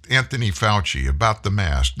hullabaloo with Anthony Fauci about the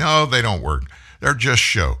mask. No, they don't work. They're just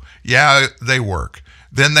show. Yeah, they work.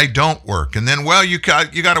 Then they don't work. And then, well, you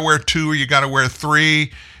got to wear 2 or you got to wear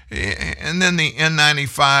 3. And then the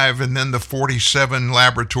N95, and then the 47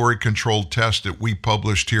 laboratory-controlled tests that we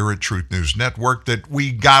published here at Truth News Network, that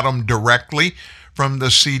we got them directly from the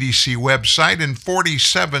CDC website, and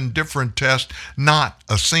 47 different tests. Not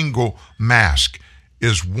a single mask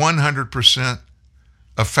is 100%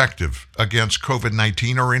 effective against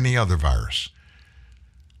COVID-19 or any other virus.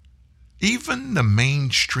 Even the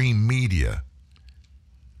mainstream media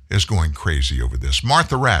is going crazy over this.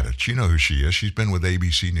 Martha Raddatz, you know who she is. She's been with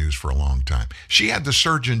ABC News for a long time. She had the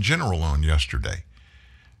Surgeon General on yesterday.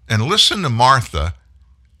 And listen to Martha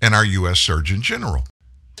and our U.S. Surgeon General.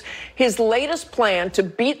 His latest plan to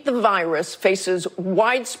beat the virus faces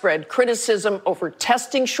widespread criticism over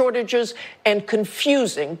testing shortages and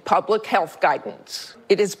confusing public health guidance.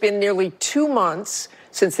 It has been nearly 2 months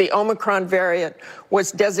since the Omicron variant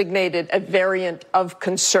was designated a variant of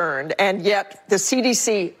concern, and yet the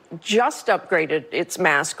CDC just upgraded its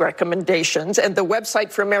mask recommendations, and the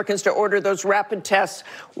website for Americans to order those rapid tests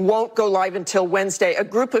won't go live until Wednesday. A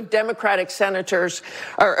group of Democratic senators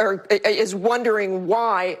is wondering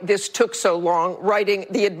why this took so long, writing,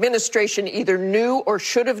 the administration either knew or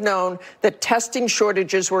should have known that testing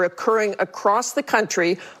shortages were occurring across the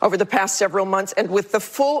country over the past several months, and with the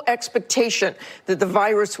full expectation that the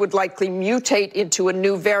virus would likely mutate into a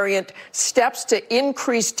new variant, steps to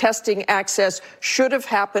increase testing access should have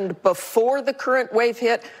happened before the current wave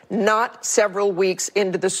hit, not several weeks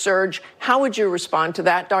into the surge. How would you respond to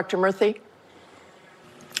that, Dr. Murthy?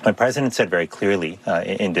 The president said very clearly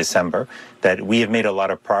in December that we have made a lot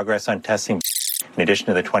of progress on testing. In addition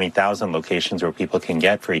to the 20,000 locations where people can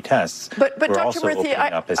get free tests, but we're Dr. also Murthy, opening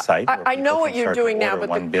up a site where I know what you're doing now, but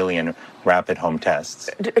 1 billion rapid home tests.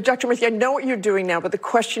 Dr. Murthy, I know what you're doing now, but the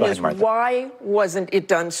question is, why wasn't it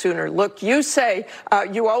done sooner? Look, you say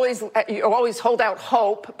you always hold out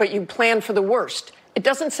hope, but you plan for the worst. It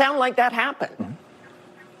doesn't sound like that happened.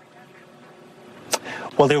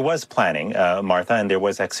 Mm-hmm. Well, there was planning, Martha, and there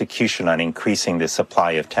was execution on increasing the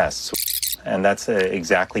supply of tests. And that's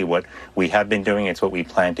exactly what we have been doing. It's what we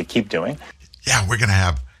plan to keep doing. Yeah, we're going to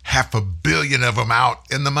have 500 million of them out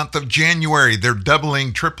in the month of January. They're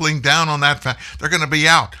doubling, tripling down on that fact. They're going to be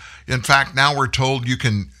out. In fact, now we're told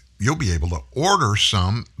you'll be able to order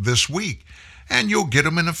some this week, and you'll get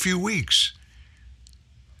them in a few weeks.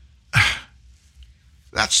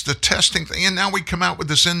 That's the testing thing. And now we come out with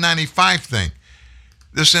this N95 thing,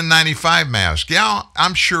 this N95 mask. Yeah,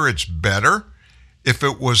 I'm sure it's better. If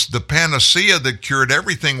it was the panacea that cured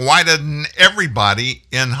everything, why didn't everybody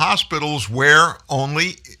in hospitals wear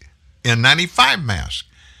only N95 masks?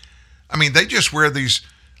 I mean, they just wear these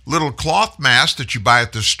little cloth masks that you buy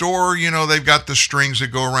at the store. You know, they've got the strings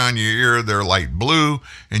that go around your ear. They're light blue,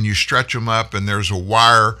 and you stretch them up, and there's a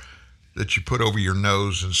wire that you put over your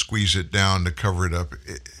nose and squeeze it down to cover it up.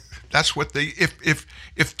 That's what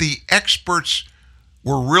if the experts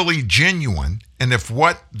were really genuine, and if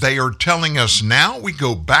what they are telling us now, we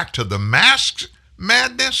go back to the masks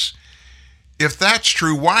madness. If that's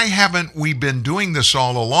true, why haven't we been doing this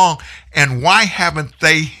all along? And why haven't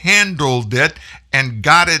they handled it and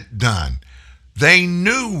got it done? They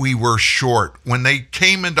knew we were short when they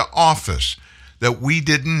came into office, that we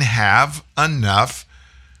didn't have enough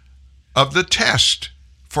of the test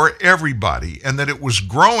for everybody, and that it was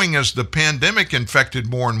growing as the pandemic infected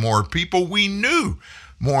more and more people. We knew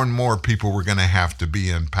more and more people were going to have to be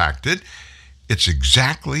impacted. It's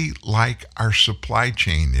exactly like our supply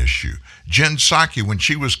chain issue. Jen Psaki, when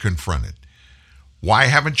she was confronted, why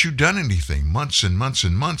haven't you done anything months and months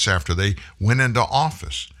and months after they went into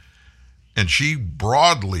office? And she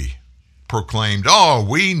broadly proclaimed, oh,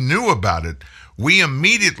 we knew about it. We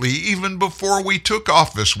immediately, even before we took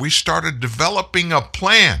office, we started developing a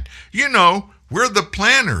plan. You know, we're the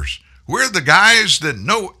planners. We're the guys that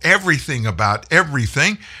know everything about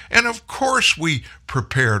everything. And of course we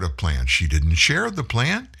prepared a plan. She didn't share the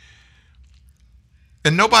plan.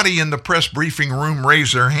 And nobody in the press briefing room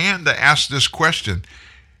raised their hand to ask this question.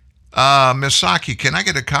 Ms. Psaki, can I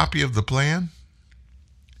get a copy of the plan?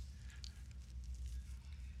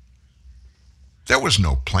 There was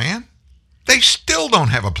no plan. They still don't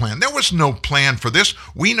have a plan. There was no plan for this.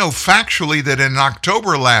 We know factually that in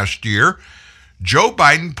October last year, Joe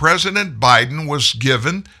Biden, President Biden, was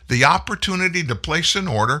given the opportunity to place an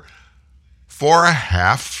order for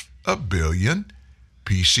 500 million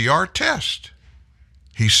PCR tests.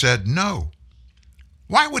 He said no.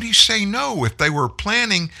 Why would he say no if they were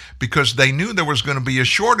planning because they knew there was going to be a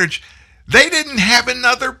shortage? They didn't have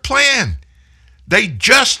another plan. They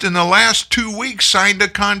just in the last 2 weeks signed a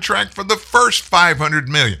contract for the first 500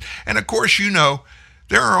 million. And of course, you know,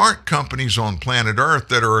 There aren't companies on planet Earth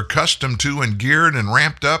that are accustomed to and geared and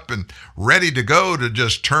ramped up and ready to go to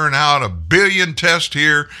just turn out 1 billion tests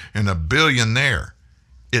here and 1 billion there.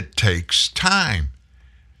 It takes time.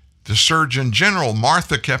 The Surgeon General,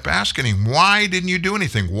 Martha, kept asking him, why didn't you do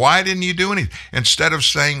anything? Why didn't you do anything? Instead of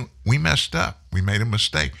saying, we messed up, we made a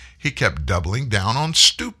mistake, he kept doubling down on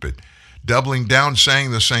stupid, doubling down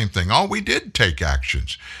saying the same thing. Oh, we did take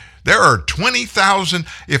actions. There are 20,000.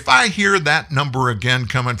 If I hear that number again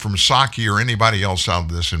coming from Psaki or anybody else out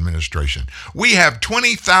of this administration, we have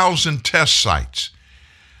 20,000 test sites.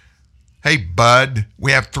 Hey, bud,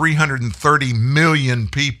 we have 330 million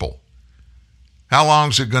people. How long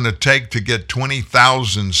is it going to take to get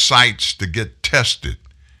 20,000 sites to get tested?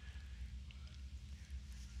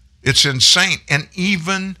 It's insane. And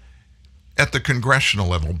even at the congressional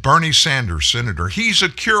level, Bernie Sanders, senator, he's a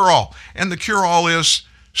cure-all. And the cure-all is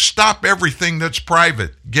stop everything that's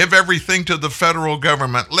private. Give everything to the federal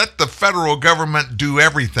government. Let the federal government do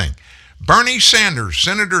everything. Bernie Sanders,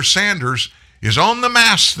 Senator Sanders, is on the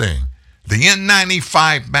mask thing, the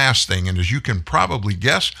N95 mask thing. And as you can probably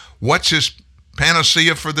guess, what's his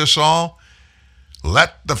panacea for this all?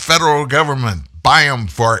 Let the federal government buy them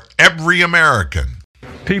for every American.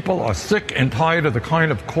 People are sick and tired of the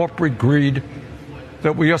kind of corporate greed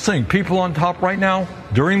that we are seeing. People on top right now,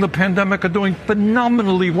 during the pandemic, are doing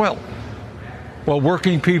phenomenally well, while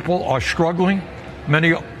working people are struggling.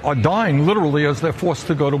 Many are dying literally as they're forced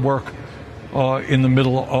to go to work in the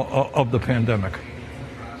middle of the pandemic.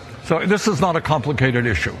 So this is not a complicated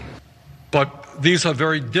issue. But these are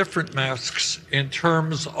very different masks in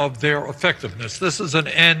terms of their effectiveness. This is an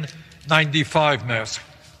N95 mask.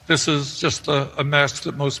 This is just a mask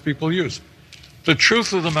that most people use. The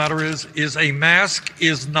truth of the matter is a mask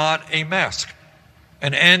is not a mask.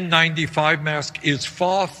 An N95 mask is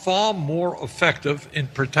far, far more effective in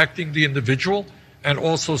protecting the individual and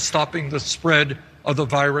also stopping the spread of the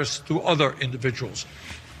virus to other individuals.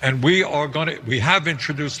 And we have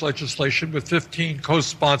introduced legislation with 15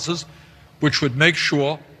 co-sponsors, which would make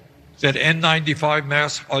sure that N95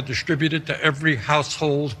 masks are distributed to every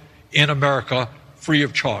household in America free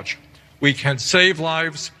of charge. We can save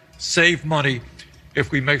lives, save money, if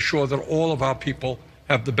we make sure that all of our people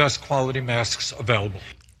have the best quality masks available.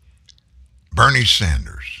 Bernie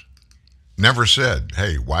Sanders never said,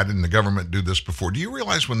 hey, why didn't the government do this before? Do you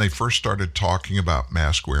realize when they first started talking about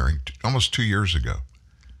mask wearing almost 2 years ago?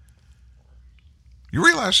 You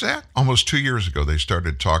realize that? Almost 2 years ago, they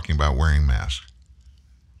started talking about wearing masks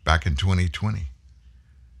back in 2020.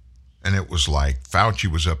 And it was like Fauci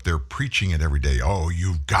was up there preaching it every day. Oh,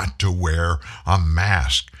 you've got to wear a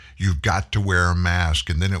mask. You've got to wear a mask.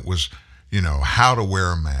 And then it was, how to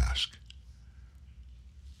wear a mask.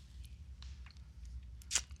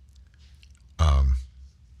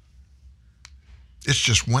 It's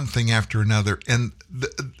just one thing after another. And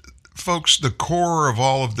folks, the core of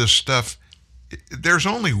all of this stuff, there's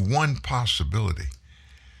only one possibility.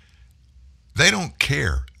 They don't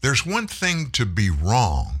care. There's one thing to be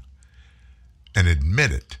wrong and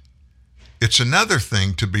admit it. It's another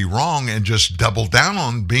thing to be wrong and just double down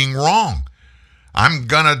on being wrong. I'm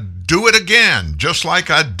going to do it again, just like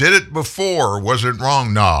I did it before. Was it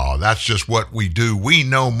wrong? No, that's just what we do. We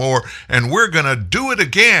know more, and we're going to do it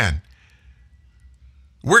again.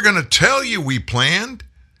 We're going to tell you we planned,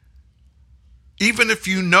 even if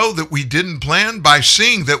you know that we didn't plan, by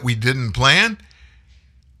seeing that we didn't plan,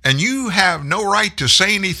 and you have no right to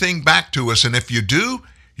say anything back to us, and if you do,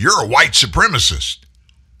 you're a white supremacist.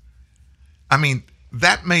 I mean,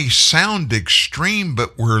 that may sound extreme,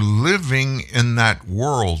 but we're living in that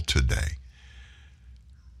world today.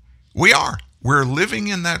 We are. We're living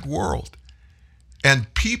in that world.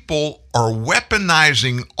 And people are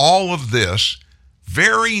weaponizing all of this.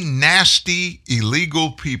 Very nasty,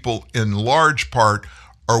 illegal people, in large part,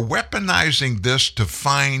 are weaponizing this to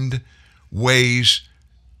find ways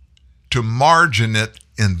to margin it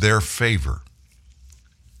in their favor.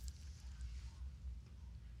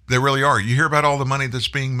 They really are. You hear about all the money that's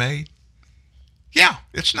being made? Yeah,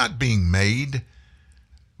 it's not being made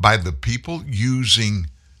by the people using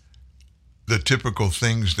the typical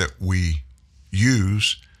things that we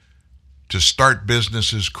use to start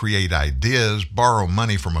businesses, create ideas, borrow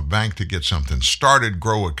money from a bank to get something started,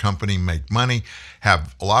 grow a company, make money,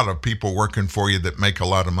 have a lot of people working for you that make a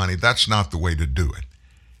lot of money. That's not the way to do it.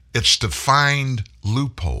 It's to find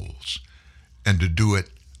loopholes and to do it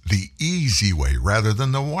the easy way rather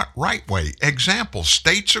than the right way. Example,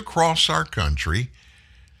 states across our country,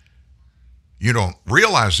 you don't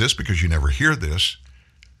realize this because you never hear this,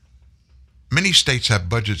 many states have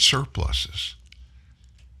budget surpluses.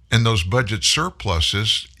 And those budget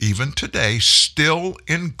surpluses, even today, still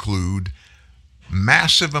include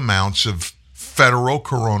massive amounts of federal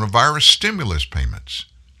coronavirus stimulus payments.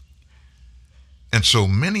 And so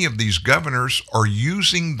many of these governors are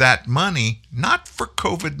using that money not for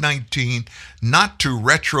COVID-19, not to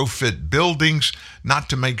retrofit buildings, not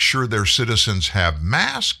to make sure their citizens have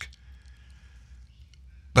masks,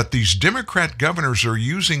 but these Democrat governors are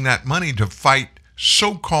using that money to fight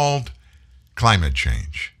so-called climate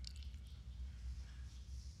change.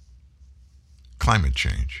 Climate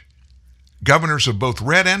change. Governors of both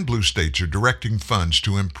red and blue states are directing funds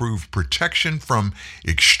to improve protection from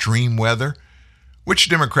extreme weather, which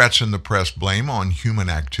Democrats in the press blame on human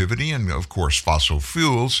activity and, of course, fossil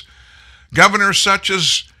fuels. Governors such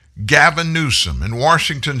as Gavin Newsom and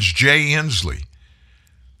Washington's Jay Inslee,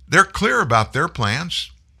 they're clear about their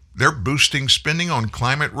plans. They're boosting spending on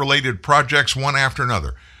climate-related projects one after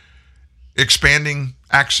another, expanding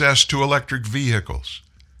access to electric vehicles,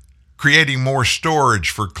 creating more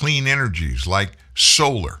storage for clean energies like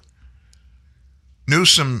solar.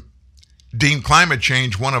 Newsom deemed climate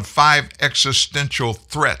change one of 5 existential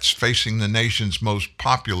threats facing the nation's most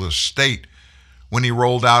populous state when he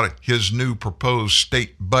rolled out his new proposed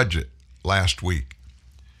state budget last week.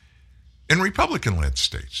 In Republican-led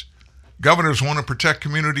states, governors want to protect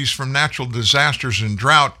communities from natural disasters and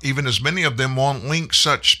drought, even as many of them won't link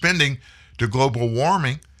such spending to global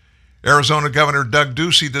warming. Arizona Governor Doug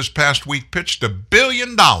Ducey this past week pitched $1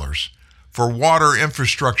 billion for water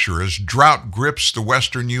infrastructure as drought grips the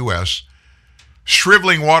western U.S.,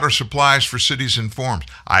 shriveling water supplies for cities and farms.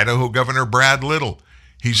 Idaho Governor Brad Little,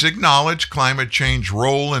 he's acknowledged climate change's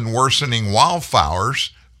role in worsening wildfires.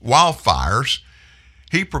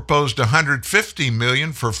 He proposed $150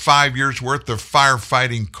 million for 5 years' worth of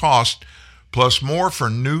firefighting cost, plus more for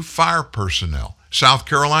new fire personnel. South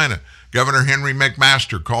Carolina, Governor Henry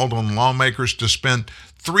McMaster called on lawmakers to spend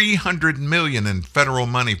 $300 million in federal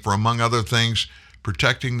money for, among other things,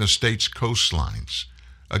 protecting the state's coastlines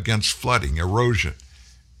against flooding, erosion,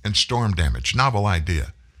 and storm damage. Novel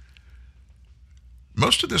idea.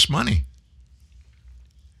 Most of this money,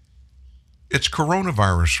 it's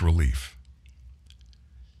coronavirus relief.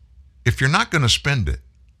 If you're not going to spend it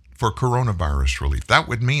for coronavirus relief, that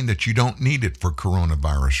would mean that you don't need it for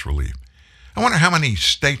coronavirus relief. I wonder how many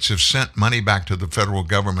states have sent money back to the federal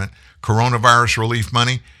government, coronavirus relief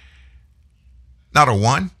money. Not a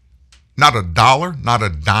one, not a dollar, not a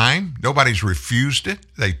dime. Nobody's refused it.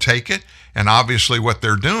 They take it. And obviously what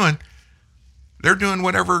they're doing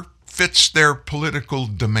whatever fits their political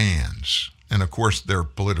demands. And of course, their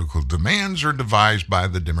political demands are devised by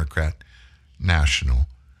the Democrat National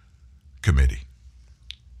Committee.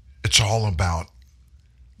 It's all about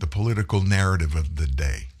the political narrative of the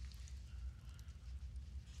day.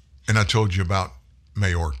 And I told you about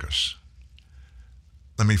Mayorkas.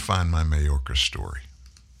 Let me find my Mayorkas story.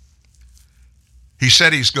 He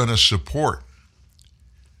said he's going to support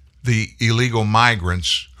the illegal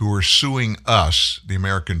migrants who are suing us, the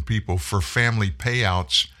American people, for family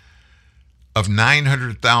payouts of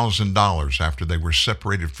 $900,000 after they were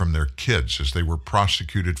separated from their kids as they were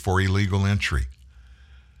prosecuted for illegal entry.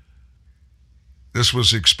 This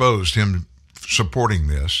was exposed, him supporting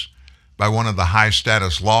this, by one of the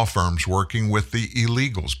high-status law firms working with the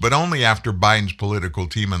illegals, but only after Biden's political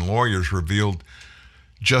team and lawyers revealed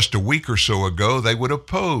just a week or so ago they would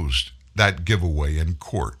oppose that giveaway in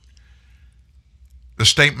court. The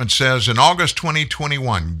statement says, in August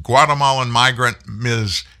 2021, Guatemalan migrant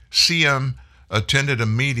Ms. Siem attended a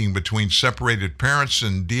meeting between separated parents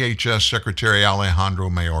and DHS Secretary Alejandro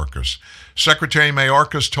Mayorkas. Secretary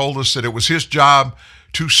Mayorkas told us that it was his job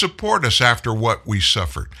to support us after what we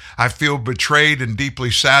suffered. I feel betrayed and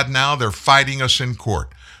deeply sad now. They're fighting us in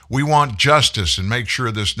court. We want justice and make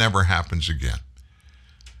sure this never happens again.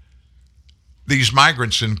 These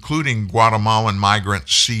migrants, including Guatemalan migrant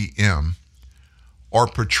CM, are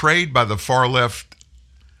portrayed by the far-left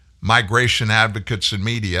migration advocates and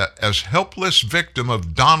media as helpless victim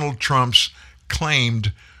of Donald Trump's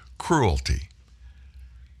claimed cruelty.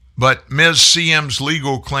 But Ms. CM's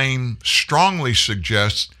legal claim strongly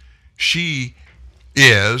suggests she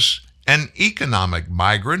is an economic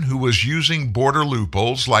migrant who was using border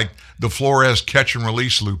loopholes like the Flores catch and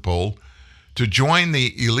release loophole to join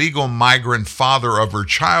the illegal migrant father of her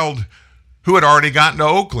child who had already gotten to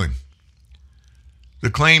Oakland. The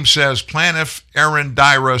claim says plaintiff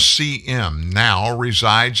Erendira CM now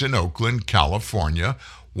resides in Oakland, California.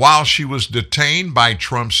 While she was detained by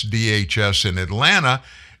Trump's DHS in Atlanta,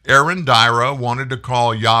 Erendira wanted to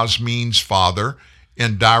call Yasmin's father,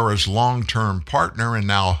 Indira's long-term partner and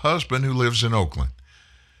now husband, who lives in Oakland.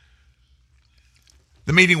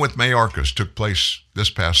 The meeting with Mayorkas took place this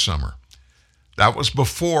past summer. That was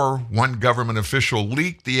before one government official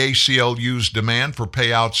leaked the ACLU's demand for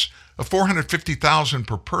payouts of $450,000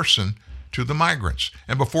 per person to the migrants,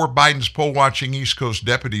 and before Biden's poll-watching East Coast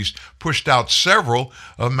deputies pushed out several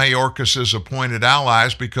of Mayorkas' appointed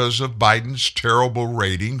allies because of Biden's terrible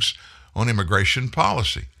ratings on immigration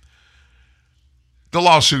policy. The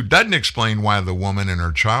lawsuit doesn't explain why the woman and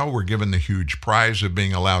her child were given the huge prize of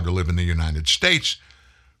being allowed to live in the United States,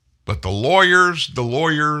 but the lawyers,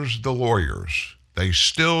 they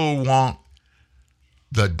still want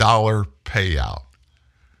the dollar payout.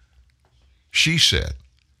 She said,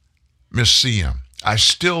 Miss CM, I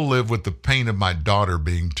still live with the pain of my daughter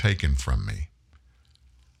being taken from me.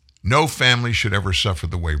 No family should ever suffer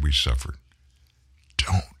the way we suffered.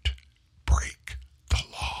 Don't break the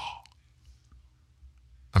law.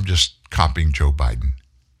 I'm just copying Joe Biden.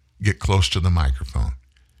 Get close to the microphone.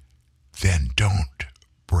 Then don't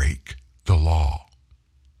break the law.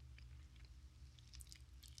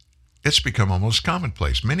 It's become almost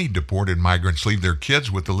commonplace. Many deported migrants leave their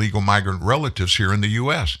kids with illegal migrant relatives here in the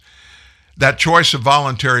U.S. That choice of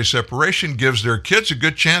voluntary separation gives their kids a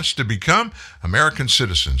good chance to become American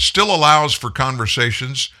citizens, still allows for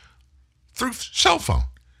conversations through cell phone.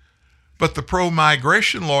 But the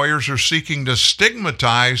pro-migration lawyers are seeking to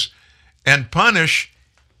stigmatize and punish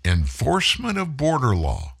enforcement of border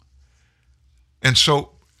law. And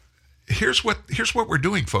so here's what we're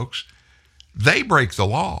doing, folks. They break the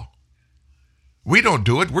law. We don't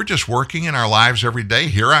do it. We're just working in our lives every day.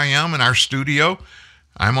 Here I am in our studio.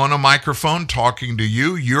 I'm on a microphone talking to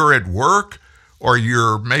you. You're at work, or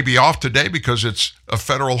you're maybe off today because it's a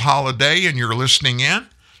federal holiday and you're listening in.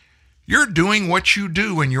 You're doing what you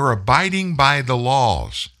do and you're abiding by the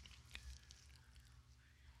laws.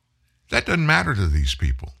 That doesn't matter to these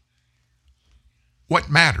people. What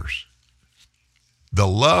matters? The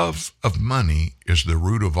love of money is the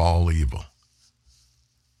root of all evil.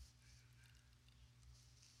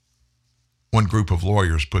 One group of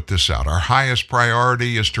lawyers put this out. Our highest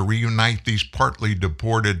priority is to reunite these partly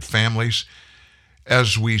deported families.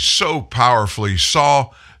 As we so powerfully saw,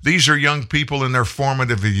 these are young people in their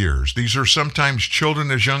formative years. These are sometimes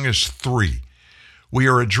children as young as 3. We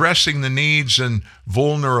are addressing the needs and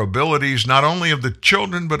vulnerabilities not only of the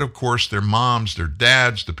children, but of course their moms, their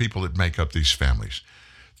dads, the people that make up these families.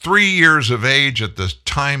 3 years of age at the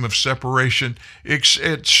time of separation, it's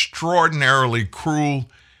extraordinarily cruel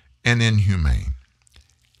and inhumane.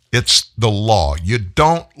 It's the law. You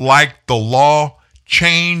don't like the law?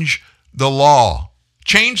 Change the law.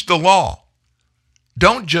 Change the law.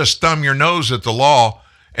 Don't just thumb your nose at the law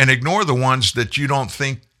and ignore the ones that you don't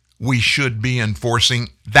think we should be enforcing.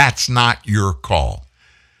 That's not your call.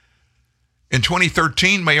 In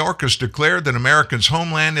 2013, Mayorkas declared that America's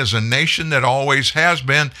homeland is a nation that always has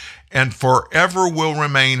been and forever will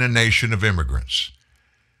remain a nation of immigrants.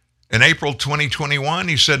 In April 2021,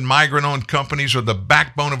 he said migrant-owned companies are the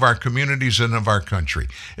backbone of our communities and of our country.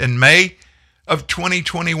 In May of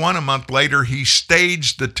 2021, a month later, he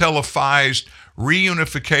staged the televised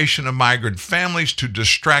reunification of migrant families to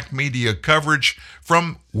distract media coverage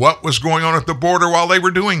from what was going on at the border while they were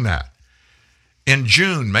doing that. In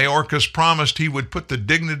June, Mayorkas promised he would put the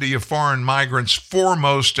dignity of foreign migrants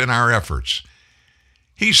foremost in our efforts.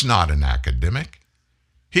 He's not an academic.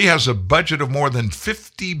 He has a budget of more than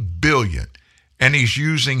 $50 billion, and he's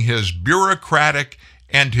using his bureaucratic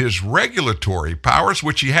and his regulatory powers,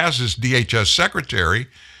 which he has as DHS secretary,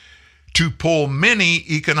 to pull many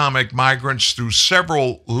economic migrants through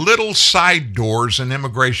several little side doors in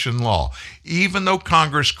immigration law, even though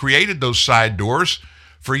Congress created those side doors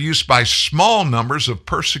for use by small numbers of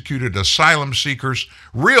persecuted asylum seekers,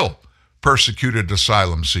 real persecuted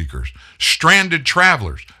asylum seekers, stranded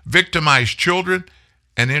travelers, victimized children,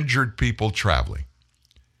 and injured people traveling.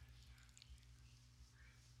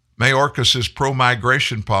 Mayorkas'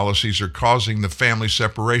 pro-migration policies are causing the family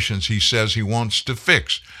separations he says he wants to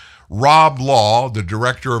fix. Rob Law, the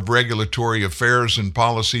Director of Regulatory Affairs and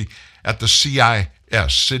Policy at the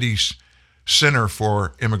CIS, City's Center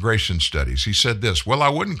for Immigration Studies, he said this, well, I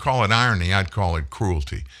wouldn't call it irony, I'd call it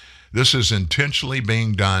cruelty. This is intentionally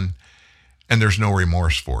being done, and there's no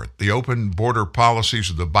remorse for it. The open border policies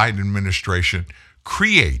of the Biden administration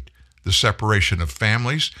create the separation of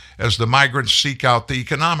families as the migrants seek out the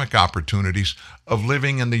economic opportunities of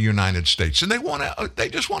living in the United States. And they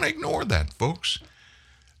just want to ignore that, folks.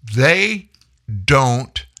 They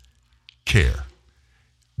don't care.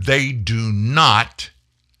 They do not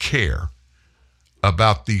care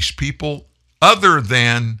about these people other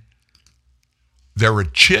than they're a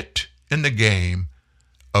chit in the game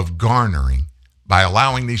of garnering by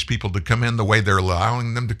allowing these people to come in the way they're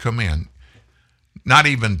allowing them to come in, not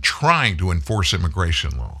even trying to enforce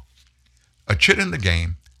immigration law. A chit in the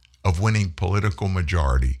game of winning political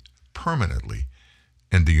majority permanently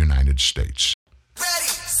in the United States.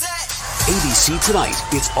 ABC Tonight,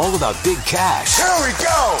 it's all about big cash. Here we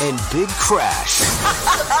go! And big crash.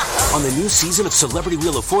 On the new season of Celebrity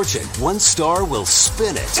Wheel of Fortune, one star will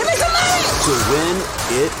spin it Give me some money! to win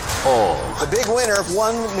it all. The big winner,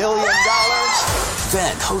 $1 million.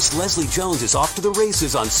 Then, host Leslie Jones is off to the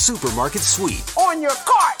races on Supermarket Sweep. On your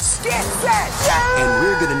carts, get set, And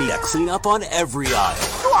we're going to need a cleanup on every aisle.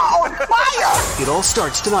 You are on fire! It all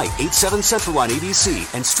starts tonight, 8/7 Central on ABC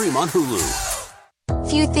and stream on Hulu.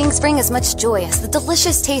 Few things bring as much joy as the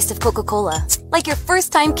delicious taste of Coca-Cola. Like your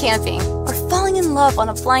first time camping or falling in love on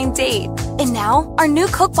a blind date. And now, our new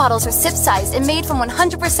Coke bottles are sip-sized and made from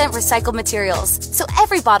 100% recycled materials. So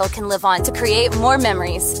every bottle can live on to create more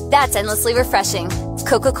memories. That's endlessly refreshing.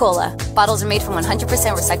 Coca-Cola. Bottles are made from 100%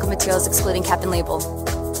 recycled materials excluding cap and label.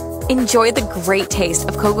 Enjoy the great taste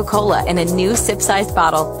of Coca-Cola in a new sip-sized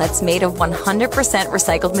bottle that's made of 100%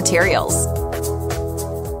 recycled materials.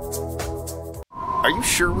 Are you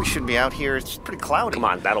sure we should be out here? It's pretty cloudy. Come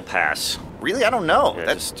on, that'll pass. Really? I don't know.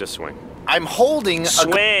 Yeah, just swing. I'm holding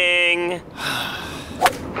Swing!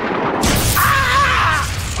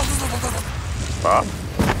 Bob?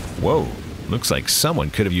 Whoa. Looks like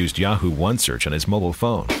someone could have used Yahoo OneSearch on his mobile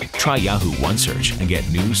phone. Try Yahoo OneSearch and get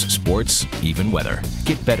news, sports, even weather.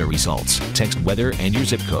 Get better results. Text weather and your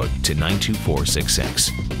zip code to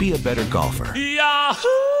 92466. Be a better golfer. Yahoo!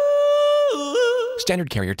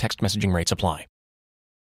 Standard carrier text messaging rates apply.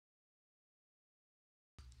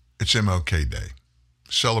 It's MLK Day,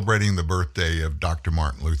 celebrating the birthday of Dr.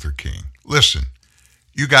 Martin Luther King. Listen,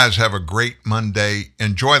 you guys have a great Monday.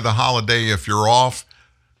 Enjoy the holiday. If you're off,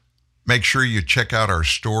 make sure you check out our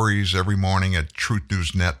stories every morning at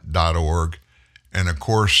truthnewsnet.org. And of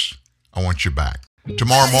course, I want you back.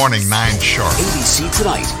 Tomorrow morning, 9 sharp. ABC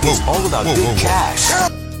Tonight is all about big cash.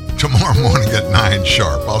 Tomorrow morning at 9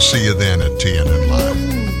 sharp. I'll see you then at TNN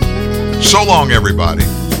Live. So long, everybody.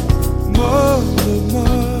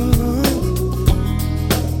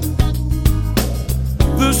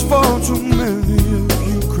 There's far too many of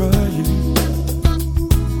you crying.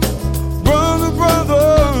 Brother,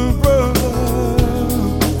 brother, brother.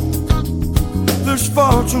 There's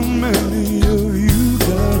far too many of you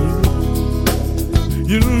dying.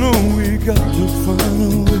 You know we got to find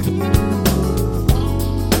a way.